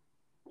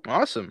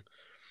 awesome.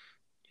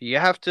 You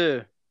have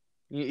to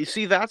you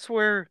see that's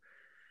where,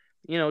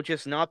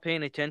 just not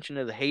paying attention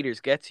to the haters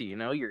gets you, you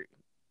know? You're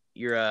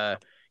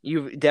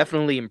you've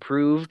definitely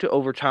improved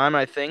over time,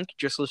 I think,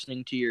 just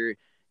listening to your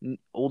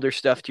older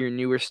stuff to your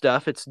newer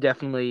stuff. It's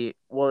definitely,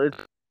 well,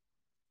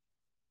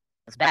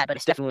 it's bad, but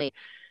it's definitely,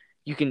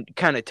 you can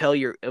kind of tell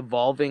you're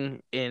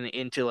evolving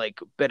into like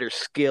better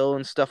skill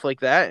and stuff like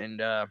that. And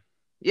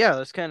yeah,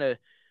 that's kind of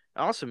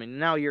awesome. And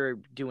now you're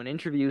doing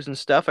interviews and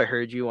stuff. I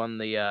heard you on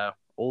the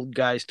Old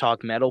Guys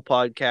Talk Metal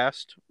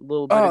podcast a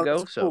little bit Oh, that's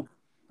ago. So cool.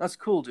 That's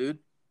cool, dude.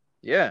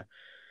 yeah.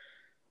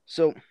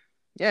 So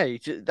yeah,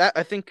 that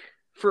I think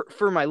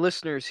for my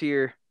listeners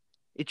here,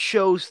 it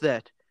shows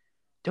that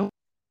don't,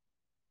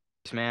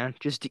 man,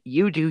 just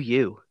you do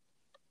you.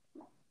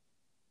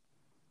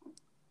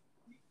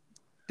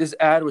 This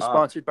ad was Um.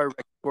 sponsored by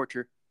Record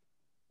Torture.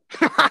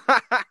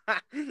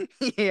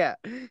 Yeah.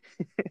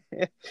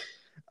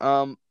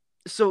 um.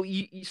 So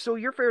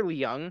you're fairly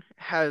young.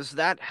 Has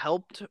that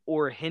helped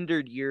or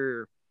hindered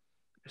your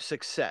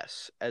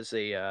success as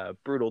a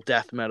brutal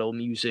death metal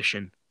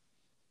musician?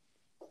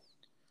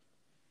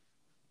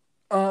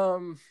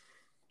 Um,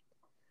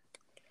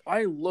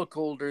 I look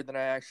older than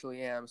I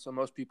actually am, so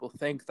most people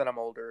think that I'm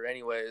older,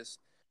 anyways.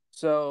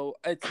 So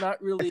it's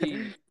not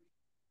really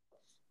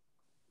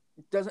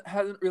doesn't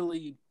hasn't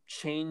really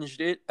changed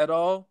it at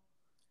all.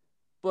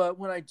 But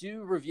when I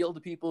do reveal to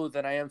people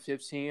that I am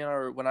 15,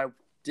 or when I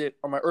did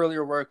on my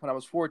earlier work when I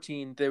was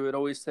 14, they would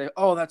always say,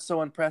 "Oh, that's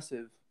so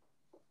impressive."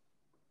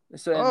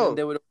 So, and then Oh,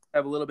 they would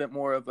have a little bit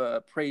more of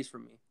a praise for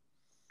me.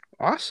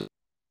 awesome.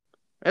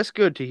 That's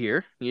good to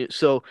hear.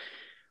 So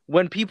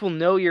when people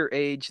know your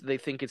age, they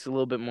think it's a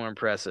little bit more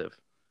impressive,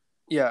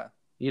 Yeah,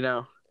 you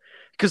know?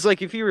 Because,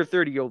 like, if you were a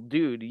 30-year-old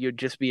dude, you'd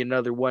just be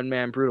another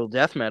one-man brutal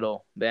death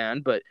metal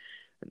band. But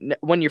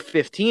when you're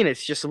 15,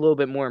 it's just a little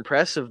bit more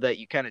impressive that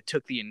you kind of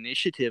took the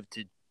initiative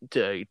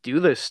to do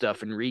this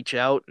stuff and reach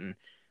out and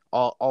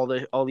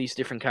all these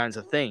different kinds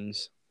of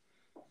things.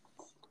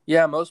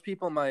 yeah. Most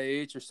people my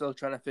age are still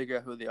trying to figure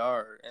out who they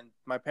are, and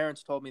my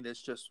parents told me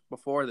this just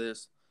before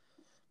this.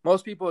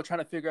 Most people are trying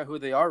to figure out who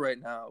they are right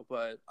now,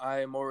 but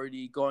I'm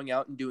already going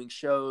out and doing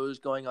shows,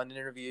 going on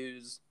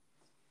interviews,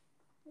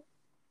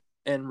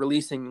 and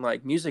releasing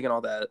like music and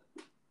all that.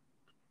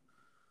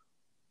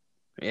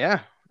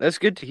 Yeah, that's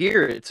good to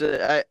hear. It's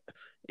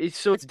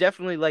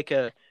definitely like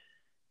a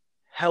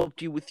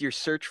helped you with your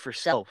search for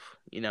self,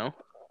 you know?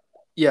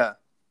 Yeah,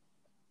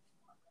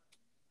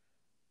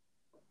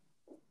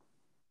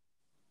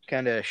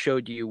 Kind of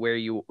showed you where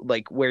you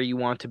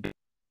want to be.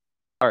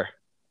 Are.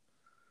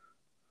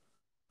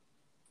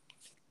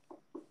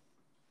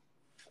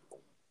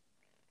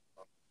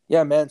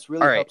 yeah, man, it's All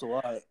really right. helped a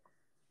lot.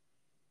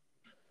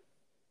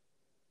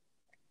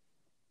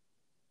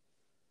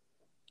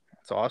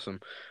 That's awesome.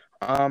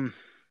 Um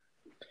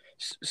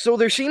so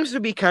there seems to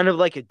be kind of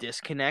like a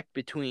disconnect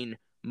between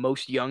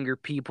most younger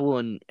people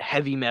and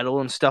heavy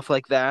metal and stuff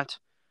like that.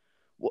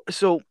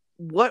 So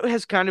what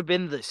has kind of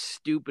been the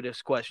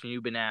stupidest question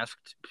you've been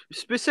asked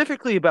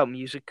specifically about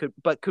music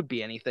but could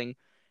be anything?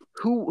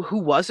 Who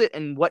was it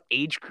and what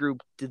age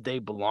group did they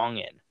belong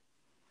in?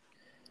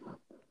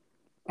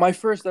 My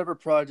first ever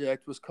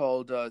project was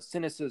called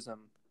Cynicism.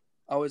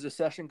 I was a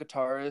session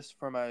guitarist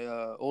for my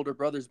older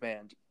brother's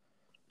band,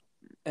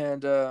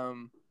 and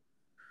it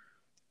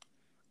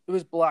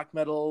was black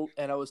metal.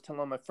 And I was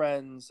telling my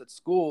friends at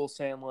school,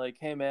 saying like,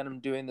 "Hey, man, I'm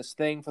doing this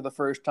thing for the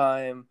first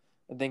time.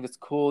 I think it's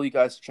cool. You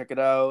guys should check it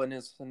out." And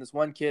this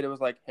one kid, it was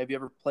like, "Have you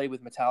ever played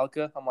with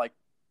Metallica?" I'm like,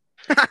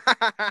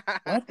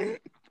 "What?"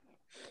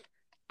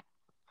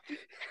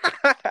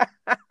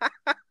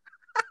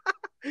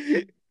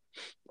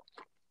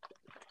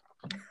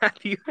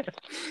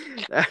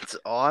 That's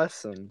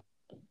awesome.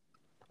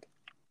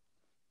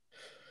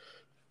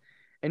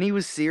 And he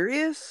was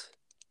serious?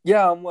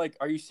 Yeah, I'm like,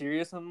 "Are you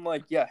serious?" I'm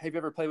like, "Yeah, have you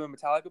ever played with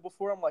Metallica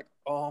before?" I'm like,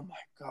 "Oh my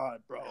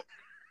god, bro."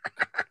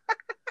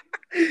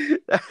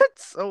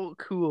 That's so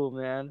cool,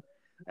 man.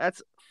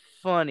 That's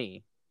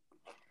funny.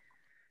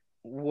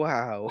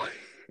 Wow.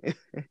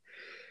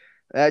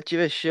 That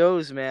just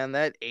shows, man,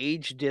 that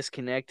age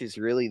disconnect is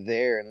really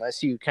there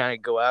unless you kind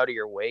of go out of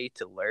your way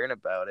to learn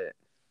about it.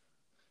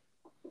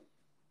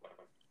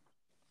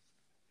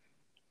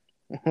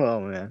 Oh,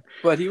 man.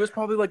 But he was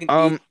probably like an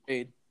eighth Um,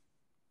 grade.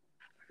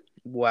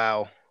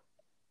 wow.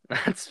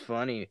 That's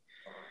funny.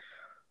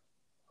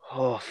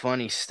 Oh,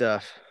 funny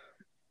stuff.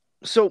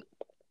 So,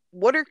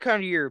 what are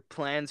kind of your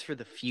plans for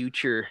the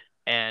future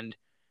and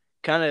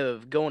kind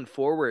of going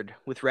forward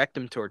with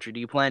Rectum Torture? Do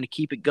you plan to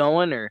keep it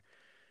going, or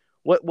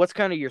what's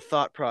kind of your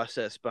thought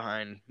process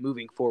behind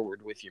moving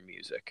forward with your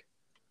music?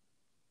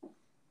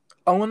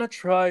 I want to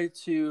try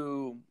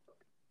to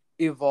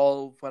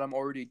evolve what I'm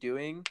already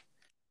doing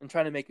and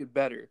trying to make it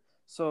better.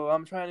 So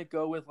I'm trying to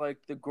go with like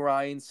the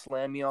grind,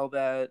 slammy, all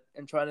that,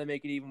 and trying to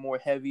make it even more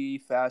heavy,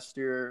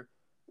 faster,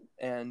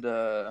 and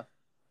kind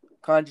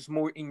of just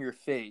more in your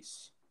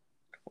face.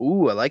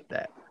 Ooh, I like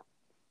that.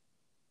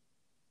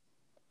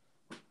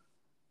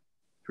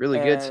 Really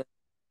good. And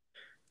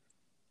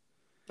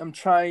I'm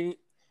trying,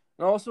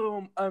 and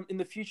also in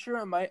the future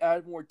I might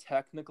add more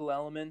technical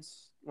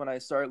elements when I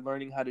start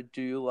learning how to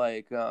do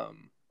like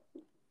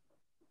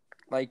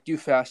do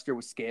faster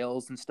with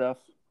scales and stuff.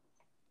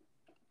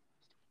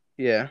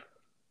 Yeah,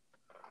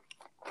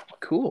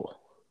 cool.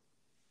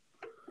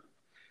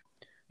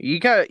 You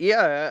got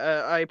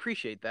yeah. I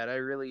appreciate that. I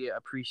really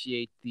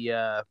appreciate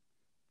the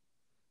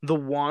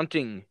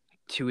wanting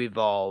to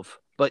evolve,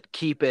 but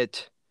keep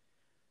it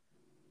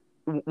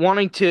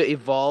wanting to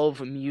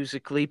evolve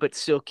musically, but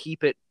still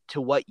keep it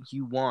to what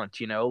you want.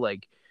 You know,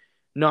 like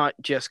not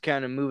just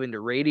kind of moving to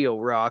radio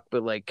rock,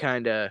 but like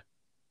kind of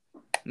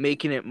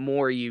making it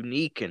more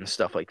unique and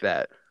stuff like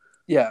that.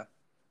 Yeah.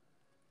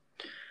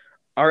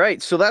 All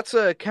right, so that's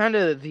kind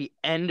of the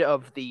end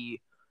of the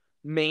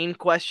main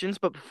questions.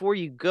 But before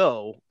you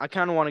go, I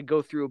kind of want to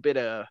go through a bit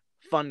of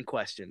fun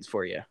questions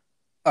for you,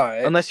 All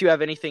right. unless you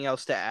have anything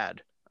else to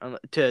add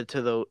to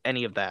the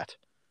any of that.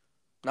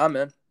 Nah,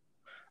 man.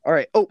 All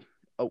right. Oh.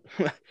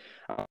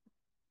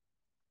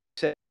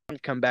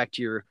 Come back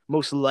to your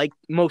most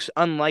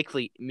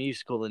unlikely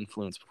musical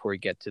influence before we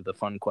get to the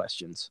fun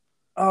questions.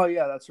 Oh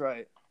yeah, that's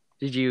right.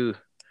 Did you?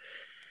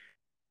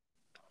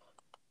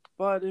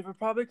 But if it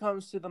probably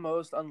comes to the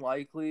most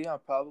unlikely, I'll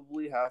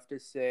probably have to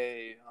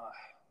say,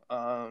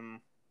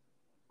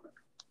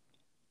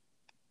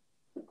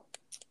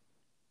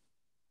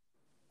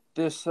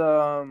 this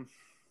I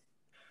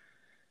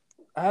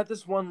had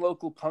this one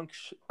local punk.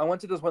 I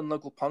went to this one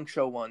local punk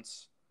show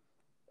once,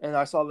 and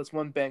I saw this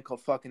one band called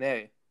Fucking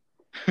A.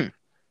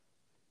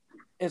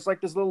 It's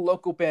like this little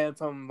local band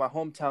from my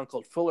hometown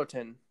called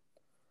Fullerton,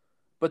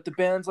 but the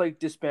band's like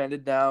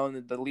disbanded now,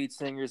 and the lead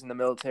singer's in the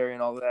military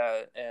and all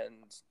that.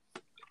 And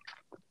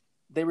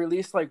they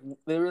released like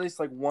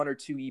one or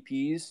two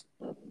EPs,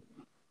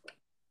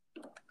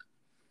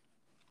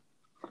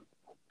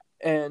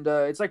 and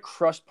it's like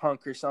crust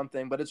punk or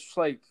something, but it's just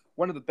like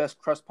one of the best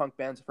crust punk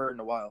bands I've heard in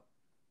a while.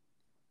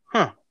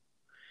 Huh.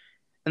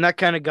 And that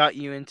kind of got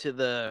you into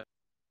the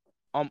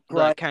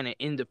Grind. kind of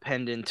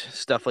independent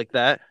stuff like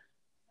that.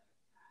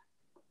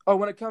 Oh,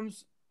 when it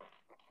comes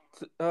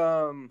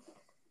to,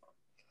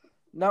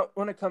 not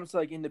when it comes to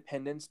like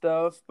independent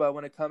stuff, but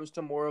when it comes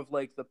to more of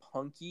like the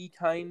punky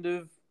kind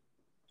of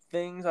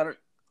things,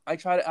 I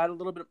try to add a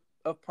little bit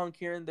of punk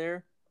here and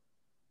there.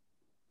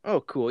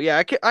 Oh, cool.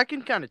 Yeah, I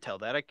can kind of tell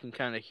that. I can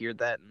kind of hear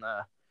that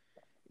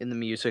in the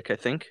music, I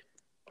think.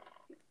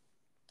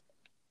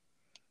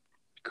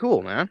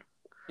 Cool, man.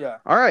 Yeah.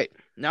 All right.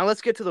 Now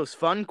let's get to those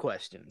fun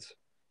questions.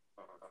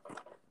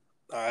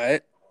 All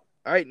right.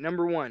 All right,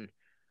 number 1.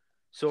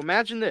 So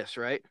imagine this,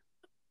 right?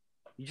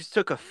 You just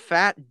took a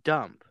fat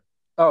dump,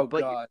 Oh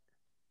but God.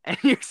 and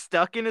you're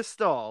stuck in a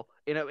stall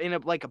in a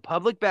like a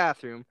public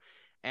bathroom,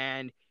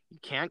 and you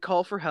can't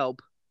call for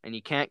help, and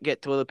you can't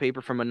get toilet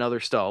paper from another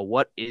stall.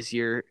 What is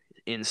your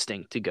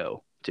instinct to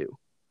go to?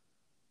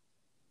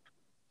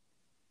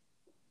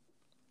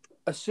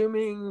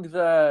 Assuming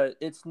that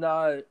it's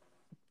not,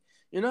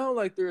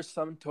 like there's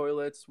some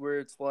toilets where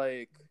it's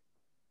like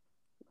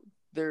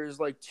there's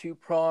like two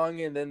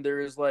prong and then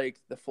there's like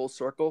the full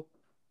circle.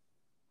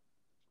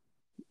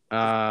 If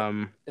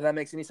that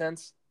makes any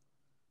sense.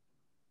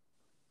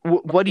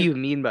 What do Like, you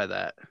mean by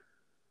that?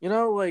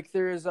 like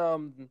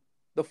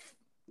the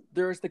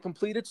there's the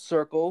completed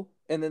circle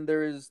and then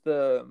there is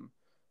the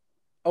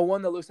a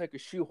one that looks like a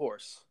shoe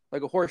horse,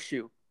 like a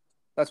horseshoe.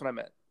 That's what I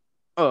meant.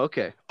 Oh,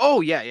 okay.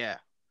 Oh, yeah, yeah.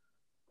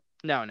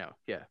 No,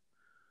 yeah.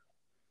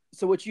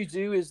 So what you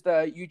do is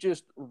that you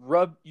just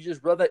rub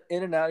that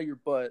in and out of your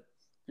butt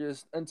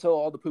just until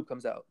all the poop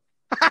comes out.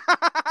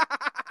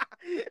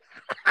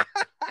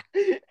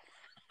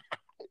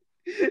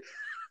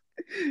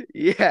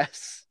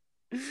 Yes.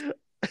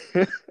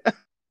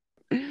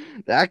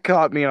 That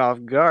caught me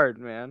off guard,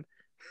 man.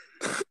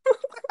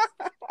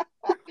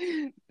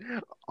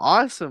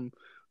 Awesome.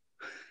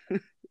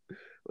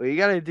 Well, you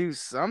gotta do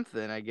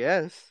something, I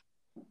guess.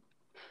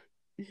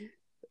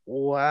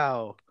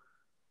 Wow.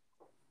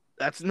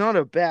 That's not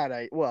a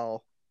bad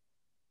well,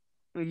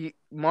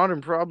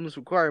 modern problems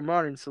require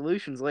modern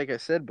solutions, like I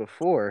said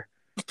before.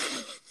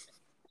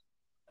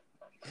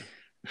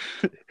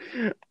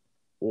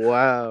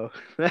 Wow.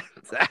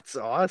 That's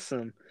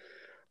awesome.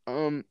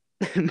 Um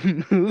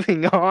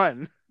moving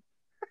on.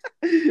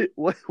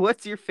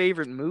 What's your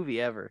favorite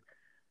movie ever?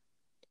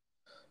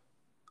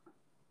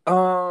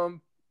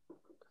 Um,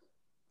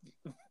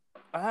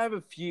 I have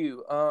a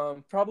few.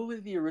 Probably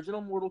the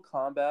original Mortal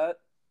Kombat.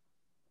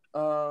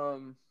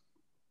 Um,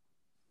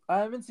 I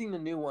haven't seen the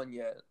new one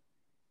yet.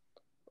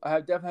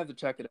 Definitely have to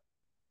check it out.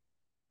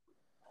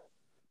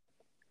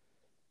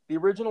 The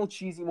original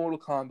cheesy Mortal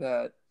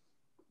Kombat,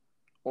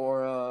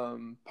 or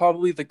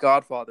probably The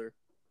Godfather.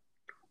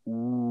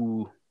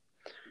 Ooh.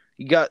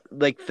 You got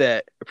like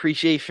the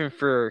appreciation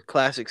for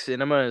classic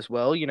cinema as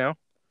well, you know?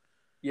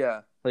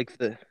 Yeah. Like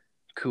the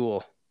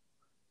cool.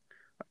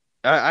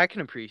 I can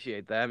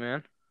appreciate that,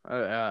 man.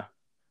 I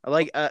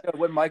like Yeah,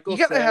 what Michael you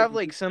gotta said. have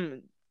like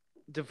some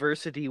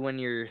diversity when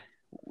you're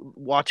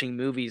watching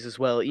movies as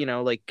well, you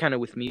know, like kind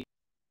of with me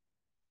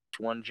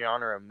one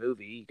genre of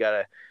movie, you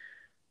gotta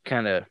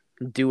kind of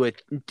do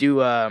it do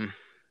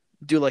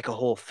like a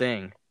whole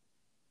thing.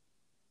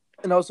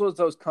 And also, as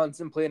I was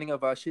contemplating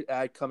if I should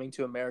add Coming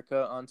to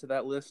America onto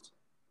that list.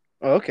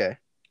 Oh, okay.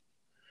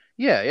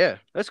 Yeah,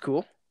 that's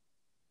cool.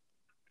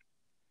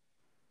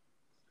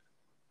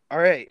 All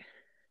right,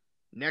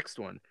 next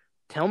one.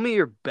 Tell me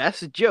your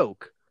best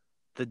joke.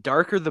 The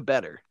darker the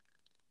better.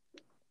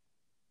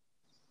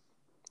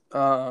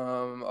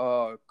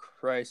 Oh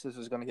Christ, this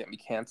is gonna get me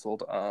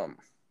canceled. Oh,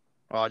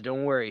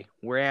 don't worry.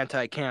 We're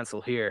anti-cancel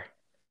here.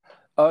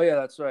 Oh yeah,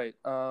 that's right.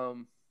 I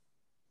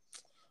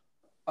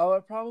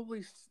would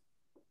probably.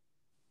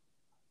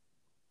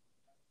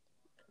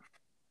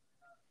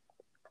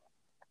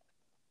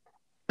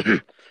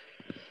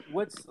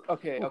 What's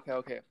okay? Okay,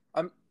 okay.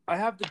 I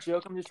have the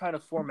joke. I'm just trying to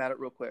format it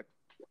real quick.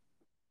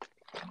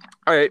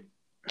 All right,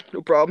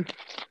 no problem.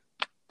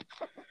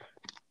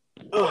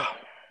 Ugh.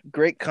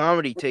 Great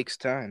comedy takes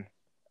time.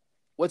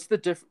 What's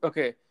the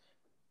Okay,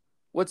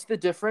 what's the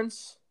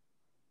difference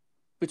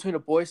between a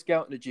Boy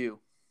Scout and a Jew?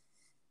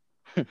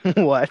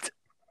 What?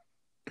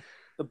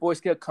 The Boy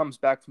Scout comes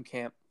back from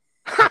camp.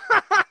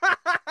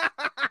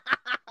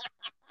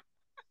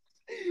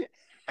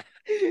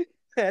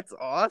 That's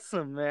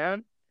awesome,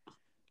 man.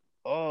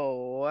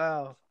 Oh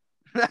wow.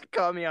 That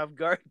caught me off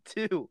guard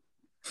too.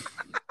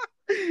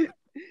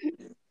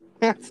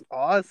 That's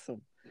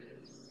awesome.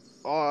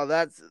 Oh,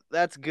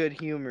 that's good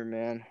humor,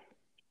 man.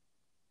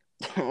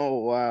 Oh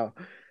wow.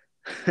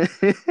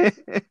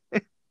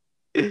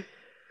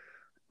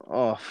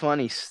 Oh,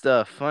 funny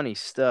stuff, funny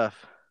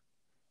stuff.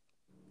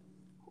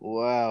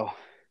 Wow.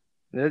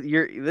 This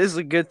is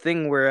a good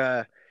thing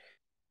we're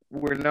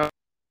not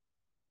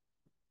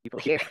people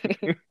here.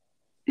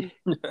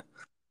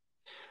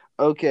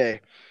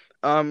 Okay.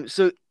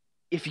 So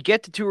if you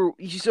get to tour,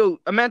 so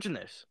imagine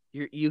this: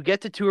 you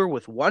get to tour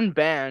with one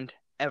band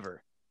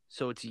ever.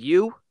 So it's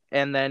you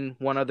and then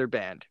one other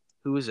band.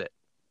 Who is it?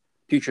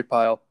 Putrid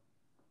Pile.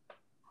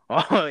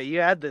 Oh,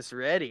 you had this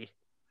ready.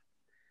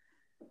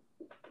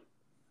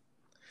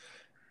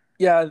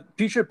 Yeah,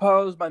 Putrid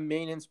Pile is my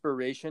main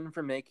inspiration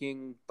for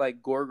making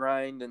like gore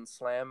grind and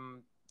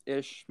slam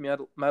ish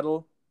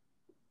metal.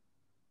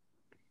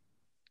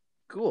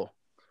 Cool.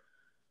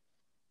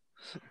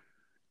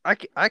 I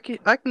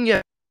can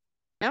get.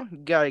 Yeah, you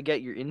gotta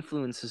get your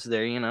influences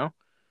there.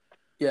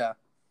 Yeah,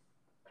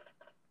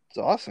 It's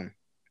awesome.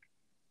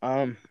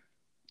 Um,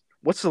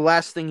 what's the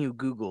last thing you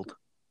Googled?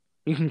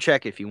 You can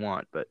check if you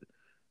want, but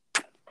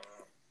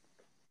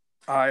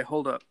I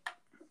hold up.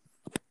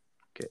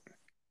 okay.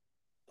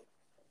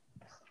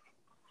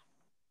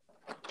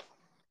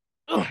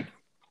 Ugh.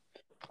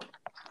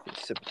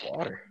 Sip of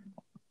water.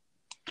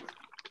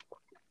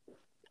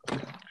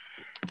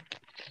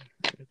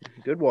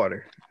 Good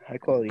water. High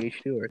quality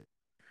H2O.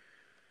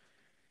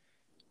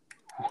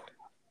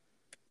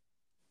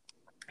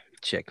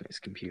 Check this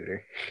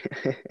computer.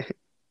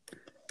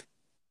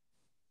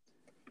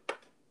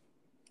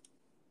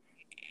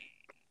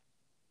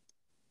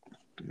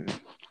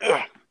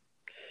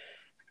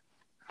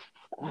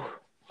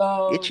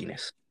 Um,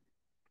 Itchiness.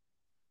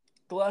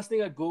 the last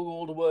thing I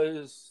googled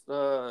was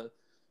a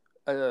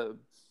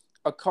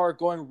a car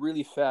going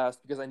really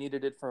fast because I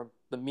needed it for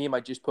the meme I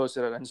just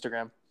posted on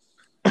Instagram.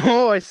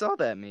 Oh, I saw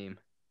that meme.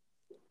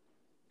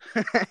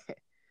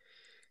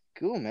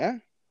 Cool,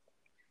 man.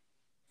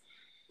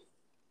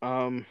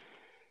 Um,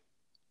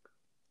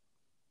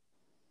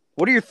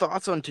 what are your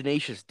thoughts on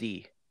Tenacious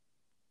D?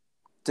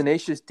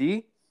 Tenacious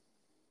D.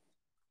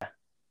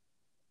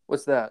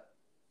 What's that?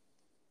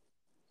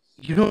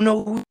 You don't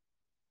know who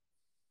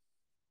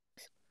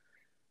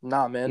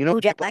Nah, man. you know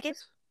who Jack Black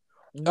is?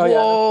 Oh yeah.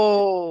 I know.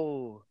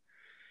 Whoa,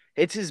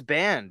 it's his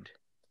band.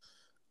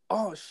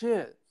 Oh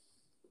shit.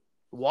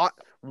 Watch,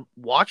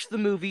 watch the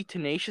movie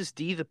Tenacious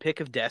D: The Pick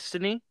of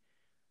Destiny.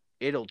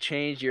 It'll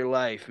change your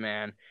life,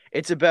 man.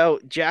 It's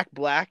about Jack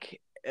Black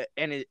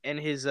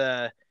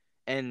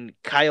and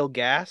Kyle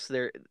Gass.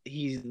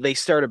 They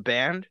start a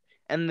band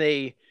and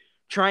they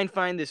try and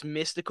find this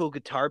mystical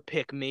guitar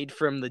pick made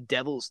from the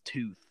devil's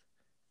tooth,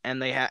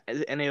 and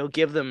it'll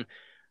give them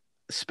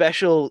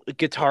special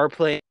guitar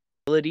playing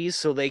abilities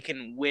so they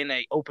can win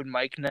a open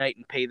mic night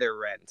and pay their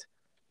rent.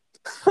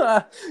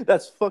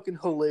 That's fucking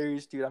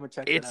hilarious, dude. I'm gonna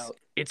check that It's out.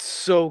 it's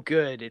so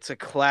good. It's a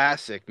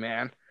classic,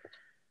 man.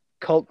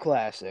 Cult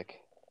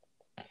classic.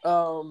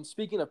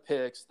 Speaking of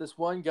picks, this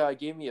one guy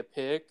gave me a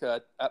pick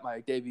at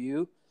my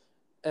debut,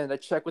 and I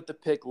checked what the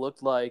pick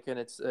looked like, and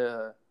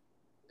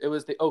it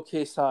was the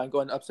OK sign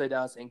going upside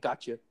down saying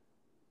 "Gotcha."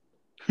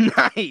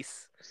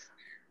 Nice.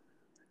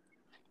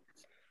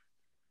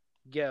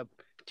 Yeah,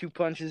 two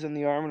punches in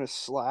the arm and a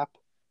slap.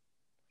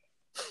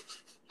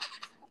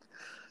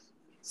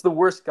 It's the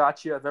worst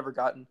gotcha I've ever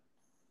gotten.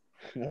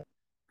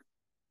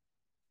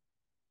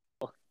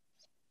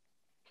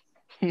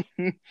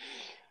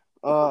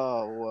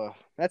 Oh,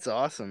 that's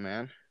awesome,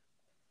 man.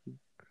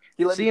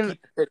 He let me Seeing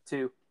keep the pick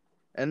too.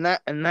 and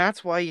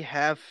that's why you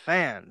have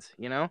fans,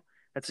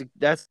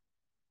 That's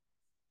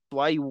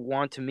why you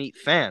want to meet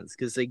fans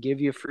because they give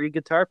you free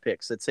guitar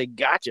picks that say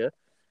 "Gotcha."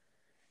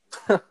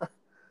 All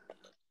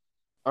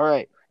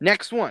right,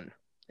 next one.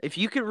 If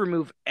you could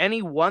remove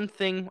any one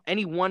thing,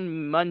 any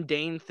one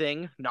mundane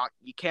thing, not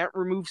you can't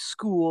remove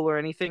school or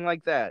anything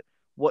like that.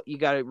 What you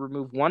got to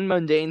remove one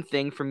mundane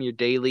thing from your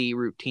daily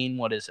routine.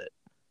 What is it?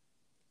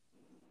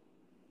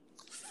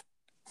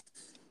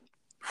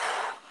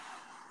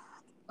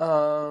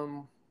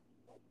 Um,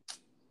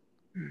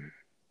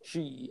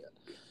 gee,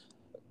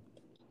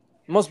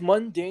 most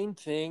mundane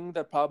thing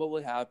that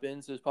probably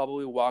happens is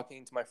probably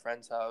walking to my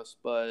friend's house,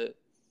 but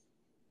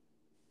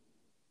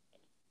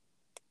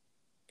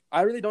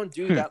I really don't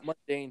do Hmm. that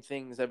mundane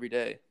things every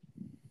day.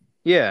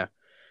 Yeah.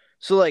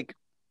 So like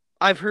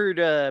I've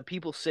heard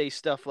people say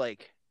stuff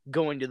like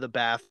going to the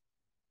bath.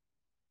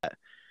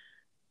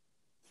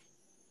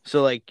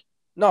 So like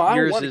No, I don't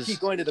yours want to keep is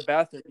going to the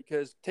bathroom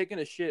because taking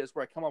a shit is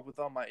where I come up with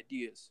all my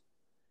ideas.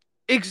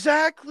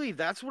 exactly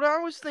that's what I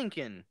was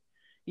thinking.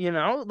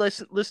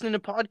 Listening to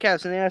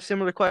podcasts and they ask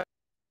similar questions.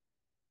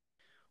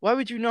 Why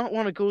would you not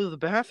want to go to the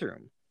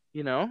bathroom?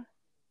 You know?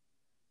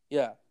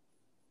 Yeah.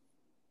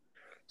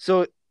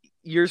 So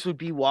yours would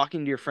be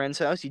walking to your friend's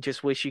house. You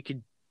just wish you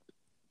could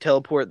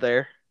teleport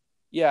there.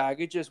 Yeah, I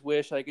could just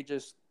wish I could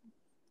just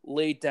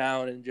lay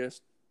down and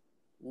just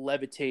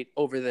levitate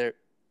over there.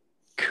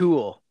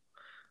 Cool.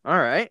 All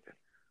right.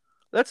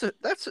 That's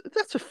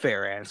a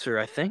fair answer,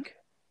 I think.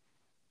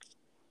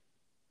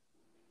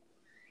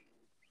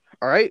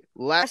 All right.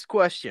 Last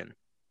question.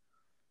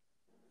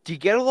 Do you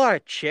get a lot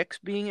of chicks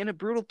being in a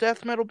brutal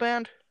death metal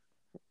band?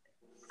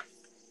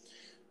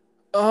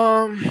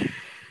 Um,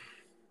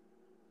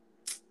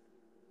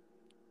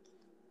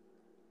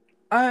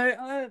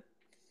 I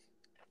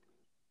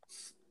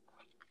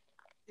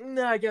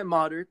no, I get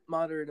moderate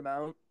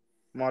amount.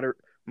 Moder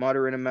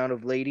Moderate amount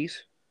of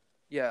ladies.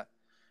 Yeah,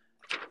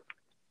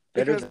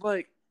 Better because than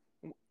like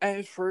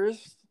at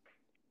first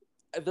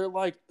they're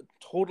like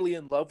totally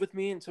in love with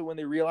me, and so when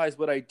they realize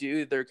what I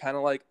do, they're kind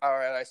of like, all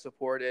right, I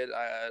support it.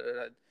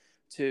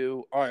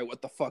 To all right,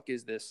 what the fuck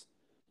is this?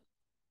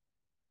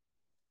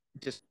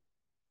 just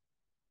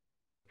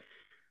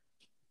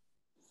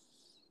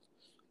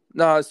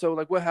Nah, so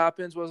like what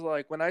happens was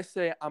like when I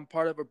say I'm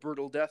part of a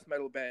brutal death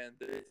metal band,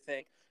 they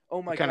think,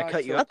 oh my kind of god,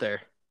 cut you so out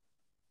there.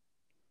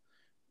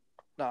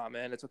 nah,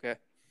 man, it's okay.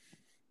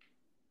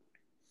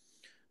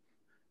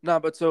 Nah,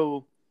 but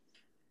so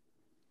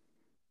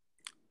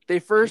they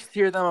first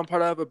hear them I'm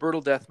part of a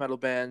brutal death metal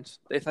band.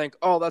 They think,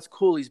 oh, that's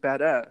cool, he's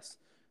badass.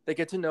 They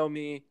get to know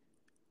me,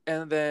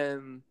 and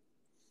then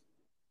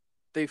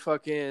they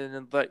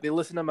fucking like they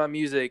listen to my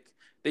music.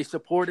 They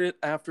support it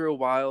after a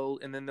while,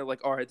 and then they're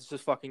like, all right, this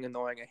is fucking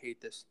annoying. I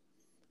hate this.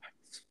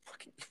 It's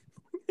fucking...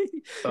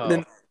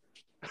 and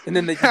Oh.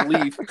 then they just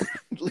leave.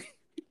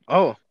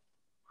 Oh.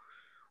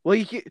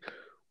 Well,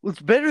 well,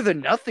 it's better than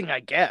nothing, I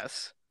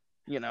guess.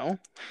 You know.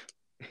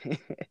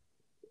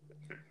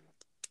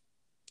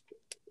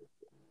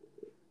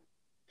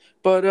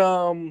 But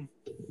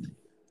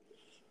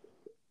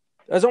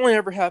that's only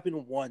ever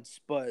happened once.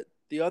 But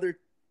the other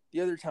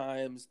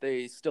times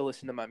they still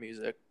listen to my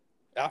music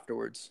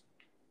afterwards.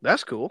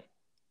 That's cool.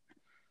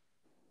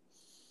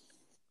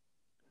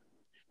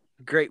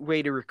 Great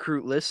way to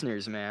recruit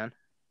listeners, man.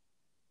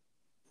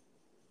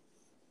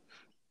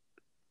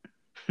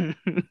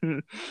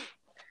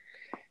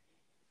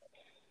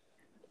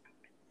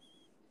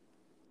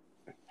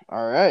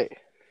 All right.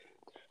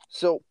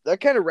 So that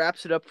kind of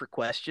wraps it up for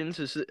questions.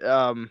 Is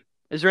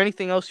there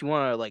anything else you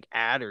want to like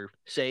add or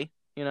say,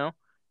 you know?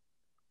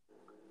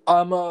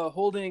 I'm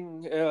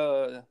holding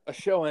a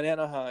show in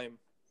Anaheim,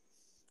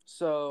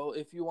 so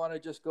if you want to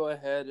just go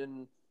ahead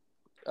and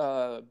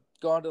go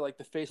onto like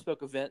the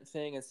Facebook event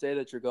thing and say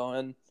that you're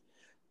going,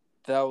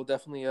 that will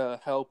definitely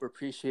help.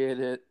 Appreciate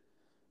it.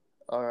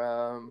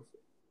 Or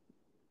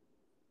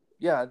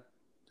yeah,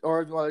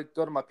 or if you want to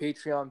go to my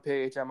Patreon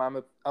page, I'm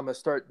gonna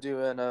start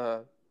doing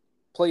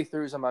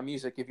playthroughs on my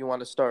music. If you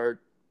want to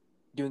start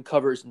doing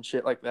covers and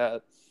shit like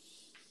that.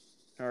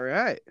 All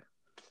right.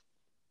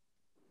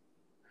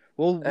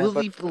 Well, we'll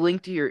But leave the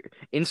link to your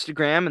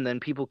Instagram and then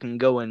people can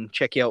go and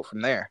check you out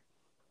from there.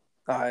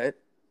 all right,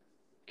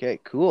 Okay,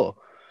 cool.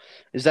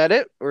 Is that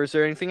it or is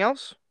there anything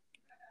else?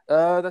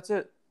 that's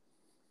it.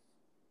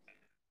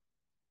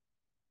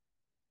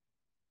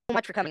 So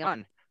much for coming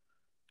on.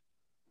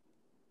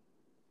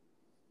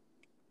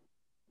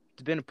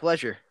 It's been a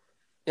pleasure.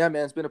 Yeah,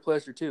 man, it's been a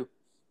pleasure too.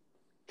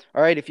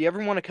 All right, if you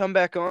ever want to come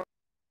back on,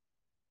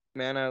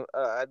 man,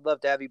 I'd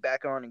love to have you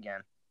back on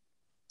again.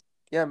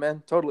 Yeah,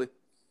 man, totally.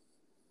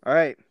 All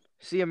right.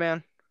 See you,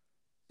 man.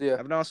 See ya.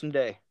 Have an awesome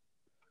day.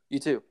 You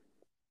too.